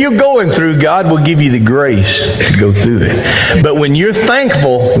 whatever you're going through, God will give you the grace to go through it. But when you're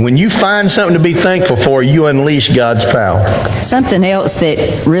thankful, when you find something to be thankful for, you unleash God's power. Something else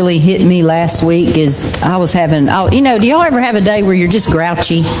that really hit me last week is I was having, do y'all ever have a day where you're just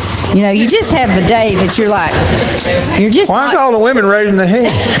grouchy? You just have a day that you're just Why is all the women raising their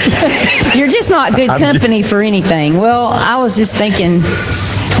hand? You're just not good company for anything. Well, I was just thinking,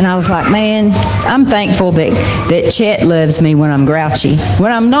 and I was like, man, I'm thankful that Chet loves me when I'm grouchy,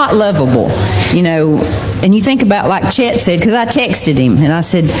 when I'm not lovable, And you think about, like Chet said, because I texted him, and I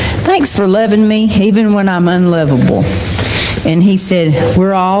said, thanks for loving me even when I'm unlovable. And he said,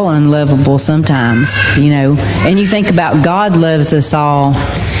 we're all unlovable sometimes, And you think about God loves us all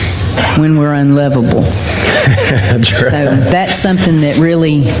when we're unlovable. That's right. So that's something that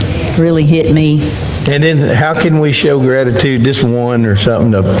really, really hit me. And then how can we show gratitude, just one or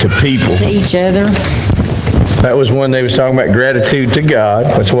something, to people? To each other. That was one they was talking about, gratitude to God.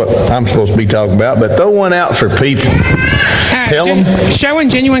 That's what I'm supposed to be talking about. But throw one out for people. Tell them. Showing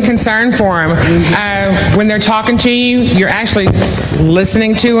genuine concern for them. When they're talking to you, you're actually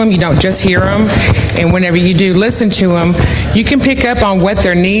listening to them. You don't just hear them. And whenever you do listen to them, you can pick up on what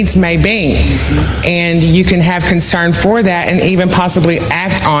their needs may be. And you can have concern for that and even possibly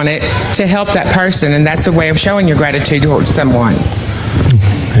act on it to help that person. And that's the way of showing your gratitude towards someone.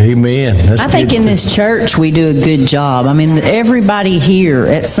 Amen. That's I think good. in this church we do a good job. I mean, everybody here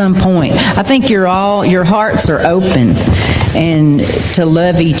at some point, I think your hearts are open and to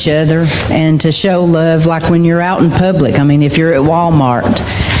love each other and to show love, like when you're out in public. I mean, if you're at Walmart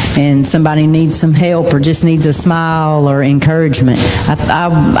and somebody needs some help or just needs a smile or encouragement,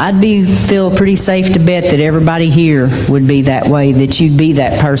 I'd feel pretty safe to bet that everybody here would be that way, that you'd be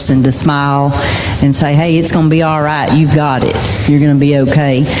that person to smile and say, hey, it's going to be all right. You've got it. You're going to be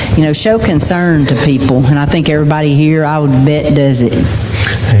okay. You know, show concern to people. And I think everybody here, I would bet, does it.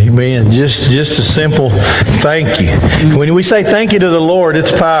 Amen. Just a simple thank you. When we say thank you to the Lord,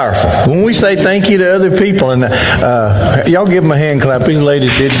 it's powerful. When we say thank you to other people, and y'all give them a hand clap. These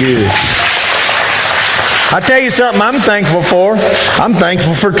ladies did good. I tell you something I'm thankful for. I'm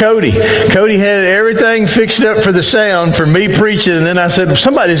thankful for Cody. Cody had everything fixed up for the sound for me preaching, and then I said,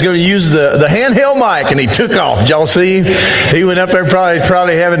 somebody's going to use the handheld mic, and he took off. Did y'all see him? He went up there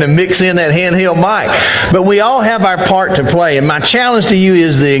probably having to mix in that handheld mic. But we all have our part to play, and my challenge to you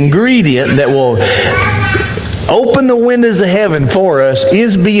is the ingredient that will open the windows of heaven for us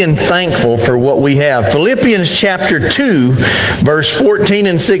is being thankful for what we have. Philippians chapter 2, verse 14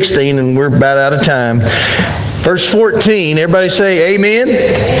 and 16, and we're about out of time. Verse 14, everybody say amen.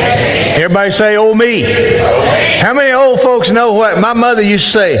 Everybody say, oh me. How many old folks know what my mother used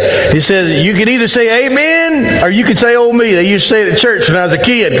to say? He says, you could either say amen or you could say oh me. They used to say it at church when I was a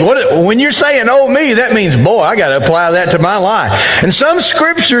kid. When you're saying oh me, that means, boy, I got to apply that to my life. And some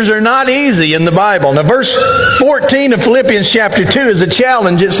scriptures are not easy in the Bible. Now, verse 14 of Philippians chapter 2 is a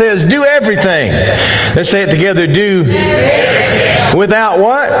challenge. It says, do everything. Let's say it together. Do without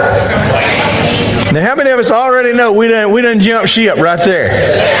what? Now, how many of us already know we done jumped ship right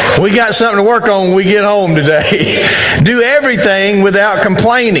there? We got something to work on when we get home today. Do everything without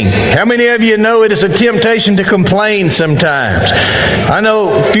complaining. How many of you know it is a temptation to complain sometimes? I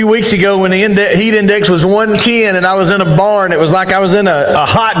know a few weeks ago when the heat index was 110 and I was in a barn, it was like I was in a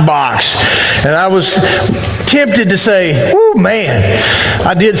hot box. And I was tempted to say, oh man,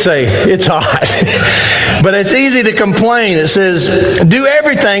 I did say it's hot. But it's easy to complain. It says, do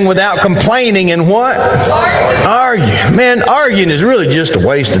everything without complaining and what? Argue. Man, arguing is really just a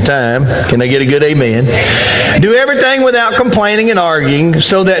waste of time. Can I get a good amen? Do everything without complaining and arguing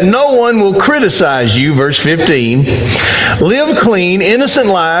so that no one will criticize you. Verse 15. Live clean, innocent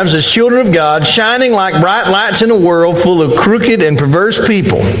lives as children of God, shining like bright lights in a world full of crooked and perverse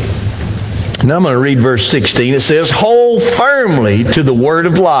people. Now I'm going to read verse 16. It says, hold firmly to the word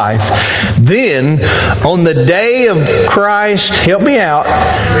of life. Then, on the day of Christ, help me out,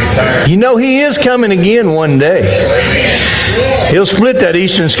 you know he is coming again one day. He'll split that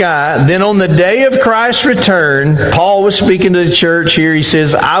eastern sky. Then on the day of Christ's return, Paul was speaking to the church here. He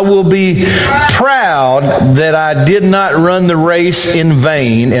says, I will be proud that I did not run the race in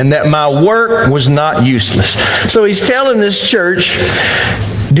vain and that my work was not useless. So he's telling this church,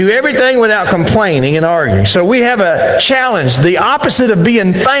 do everything without complaining and arguing. So we have a challenge. The opposite of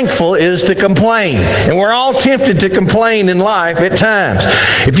being thankful is to complain. And we're all tempted to complain in life at times.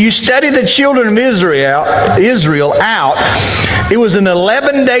 If you study the children of Israel out, it was an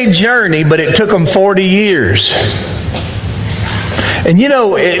 11-day journey, but it took them 40 years. And you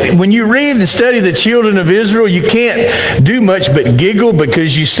know, when you read and study the children of Israel, you can't do much but giggle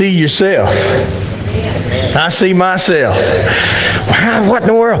because you see yourself. I see myself. Wow, what in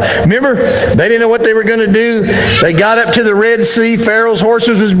the world? Remember, they didn't know what they were going to do. They got up to the Red Sea. Pharaoh's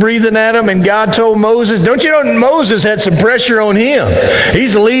horses was breathing at them, and God told Moses, don't you know Moses had some pressure on him?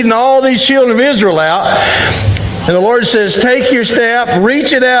 He's leading all these children of Israel out. And the Lord says, take your staff,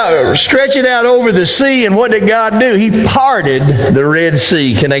 reach it out, stretch it out over the sea. And what did God do? He parted the Red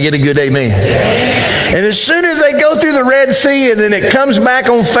Sea. Can I get a good amen? And as soon as they go through the Red Sea and then it comes back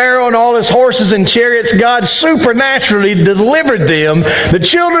on Pharaoh and all his horses and chariots, God supernaturally delivered them. The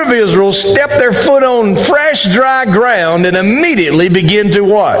children of Israel stepped their foot on fresh, dry ground and immediately begin to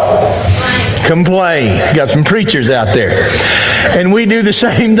what? Complain. Got some preachers out there. And we do the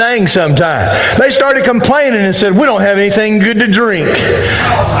same thing sometimes. They started complaining and said, we don't have anything good to drink.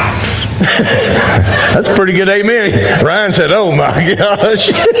 That's a pretty good amen. Ryan said, oh my gosh.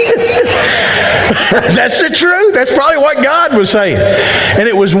 That's the truth. That's probably what God was saying. And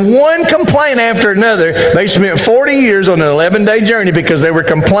it was one complaint after another. They spent 40 years on an 11-day journey because they were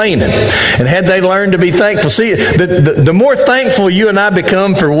complaining. And had they learned to be thankful. See, the more thankful you and I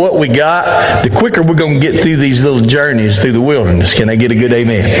become for what we got, the quicker we're going to get through these little journeys through the wilderness. Can I get a good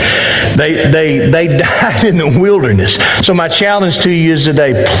amen? They died in the wilderness. So my challenge to you is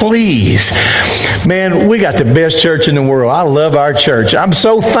today, please days. Man, we got the best church in the world. I love our church. I'm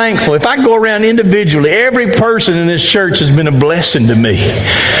so thankful. If I go around individually, every person in this church has been a blessing to me.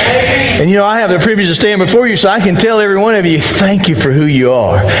 And you know, I have the privilege to stand before you so I can tell every one of you, thank you for who you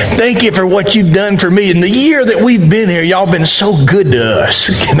are. Thank you for what you've done for me. In the year that we've been here, y'all been so good to us.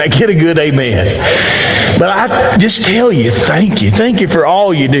 Can I get a good amen? But I just tell you, thank you. Thank you for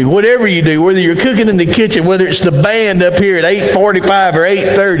all you do. Whatever you do, whether you're cooking in the kitchen, whether it's the band up here at 8:45 or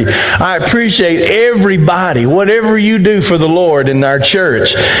 8:30, I appreciate everybody. Whatever you do for the Lord in our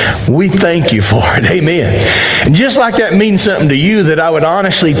church, we thank you for it. Amen. And just like that means something to you, that I would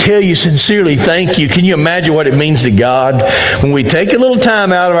honestly tell you sincerely thank you. Can you imagine what it means to God when we take a little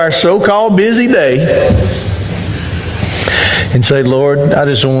time out of our so-called busy day and say, Lord, I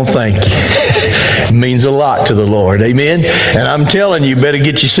just want to thank you. It means a lot to the Lord. Amen? And I'm telling you, better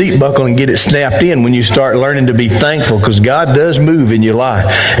get your seat buckled and get it snapped in when you start learning to be thankful, because God does move in your life.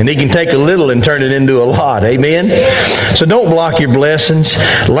 And He can take a little and turn it into a lot. Amen? So don't block your blessings.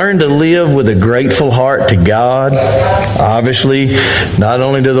 Learn to live with a grateful heart to God. Obviously, not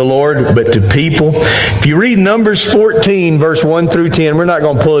only to the Lord, but to people. If you read Numbers 14, verse 1 through 10, we're not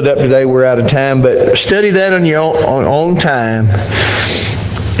going to pull it up today. We're out of time. But study that on your own time.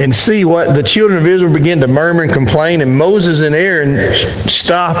 And see what the children of Israel began to murmur and complain, and Moses and Aaron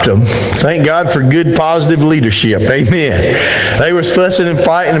stopped them. Thank God for good, positive leadership. Amen. They were fussing and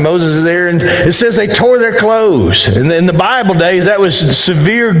fighting, and Moses and Aaron, it says they tore their clothes. And in the Bible days, that was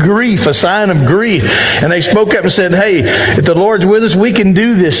severe grief, a sign of grief. And they spoke up and said, hey, if the Lord's with us, we can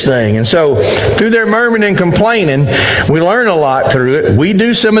do this thing. And so through their murmuring and complaining, we learn a lot through it. We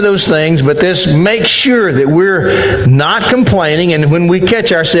do some of those things, but this makes sure that we're not complaining. And when we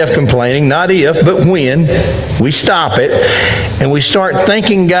catch ourselves complaining, not if, but when, we stop it and we start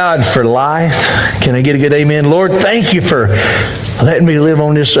thanking God for life. Can I get a good amen? Lord, thank you for letting me live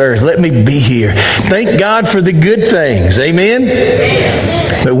on this earth. Let me be here. Thank God for the good things. Amen?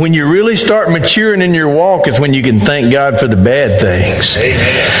 But when you really start maturing in your walk is when you can thank God for the bad things.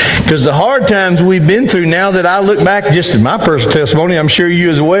 Because the hard times we've been through, now that I look back just in my personal testimony, I'm sure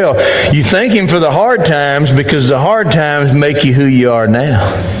you as well, you thank Him for the hard times because the hard times make you who you are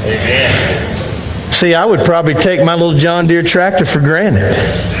now. Amen. See, I would probably take my little John Deere tractor for granted.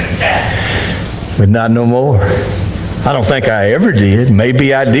 But not no more. I don't think I ever did.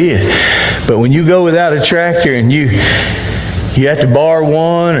 Maybe I did. But when you go without a tractor and you have to borrow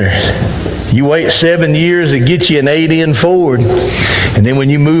one, or you wait 7 years to get you an 8-in Ford, and then when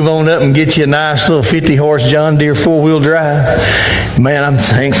you move on up and get you a nice little 50-horse John Deere 4-wheel drive, man, I'm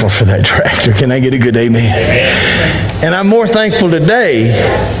thankful for that tractor. Can I get a good amen? And I'm more thankful today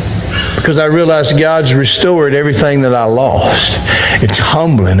because I realize God's restored everything that I lost. It's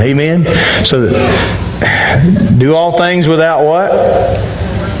humbling. Amen? So do all things without what?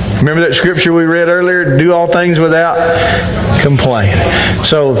 Remember that scripture we read earlier? Do all things without complaining.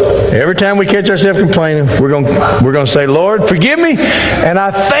 So every time we catch ourselves complaining, we're going to say, Lord, forgive me, and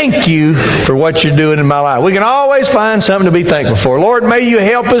I thank you for what you're doing in my life. We can always find something to be thankful for. Lord, may you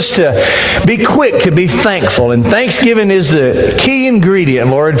help us to be quick to be thankful. And thanksgiving is the key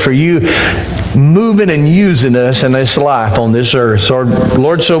ingredient, Lord, for you moving and using us in this life on this earth.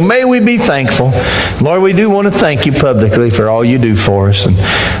 Lord, so may we be thankful. Lord, we do want to thank you publicly for all you do for us. And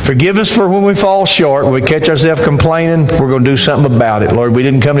forgive us for when we fall short, when we catch ourselves complaining, we're going to do something about it. Lord, we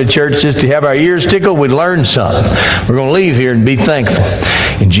didn't come to church just to have our ears tickled. We learned something. We're going to leave here and be thankful.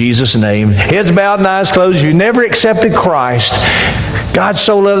 In Jesus' name. Heads bowed and eyes closed. If you never accepted Christ, God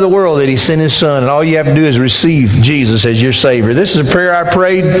so loved the world that He sent His Son, and all you have to do is receive Jesus as your Savior. This is a prayer I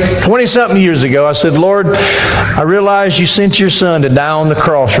prayed 20-something years ago. I said, Lord, I realize you sent your Son to die on the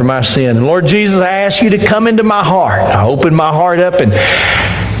cross for my sin. And Lord Jesus, I ask you to come into my heart. I open my heart up and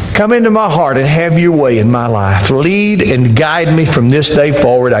come into my heart and have your way in my life. Lead and guide me from this day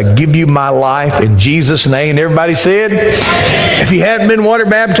forward. I give you my life in Jesus' name. Everybody said, if you haven't been water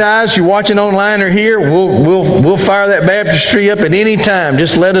baptized, you're watching online or here, we'll fire that baptistry up at any time.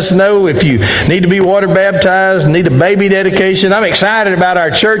 Just let us know if you need to be water baptized, need a baby dedication. I'm excited about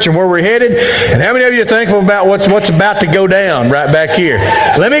our church and where we're headed. And how many of you are thankful about what's about to go down right back here?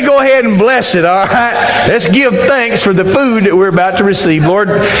 Let me go ahead and bless it, all right? Let's give thanks for the food that we're about to receive. Lord,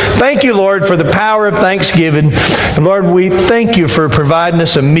 thank you, Lord, for the power of thanksgiving. And Lord, we thank you for providing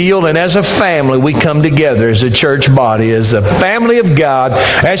us a meal. And as a family, we come together as a church body, as a family of God.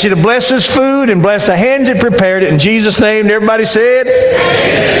 I ask you to bless this food and bless the hands that prepared it. In Jesus' name, everybody said,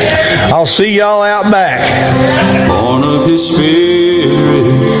 amen. I'll see y'all out back. Born of His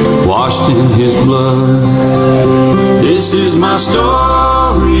Spirit, washed in His blood. This is my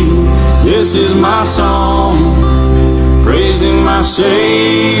story. This is my song. Praising my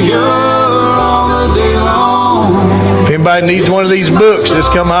Savior Anybody needs one of these books,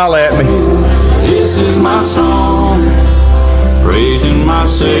 just come holler at me. This is my song, praising my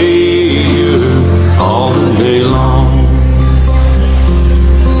Savior all the day long.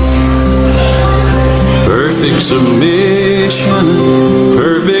 Perfect submission,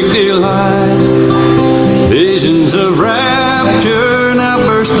 perfect delight, visions of rapture now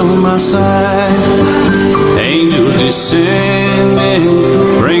burst on my sight. Angels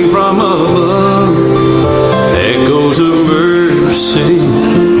descending, bring from above, echoes of mercy,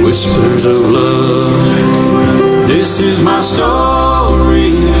 whispers of love. This is my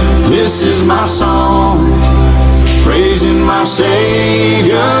story, this is my song, praising my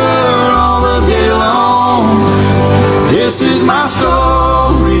Savior all the day long. This is my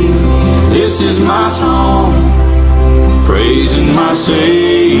story, this is my song, praising my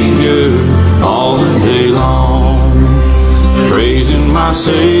Savior all the day long. Praising my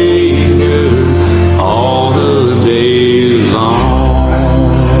Savior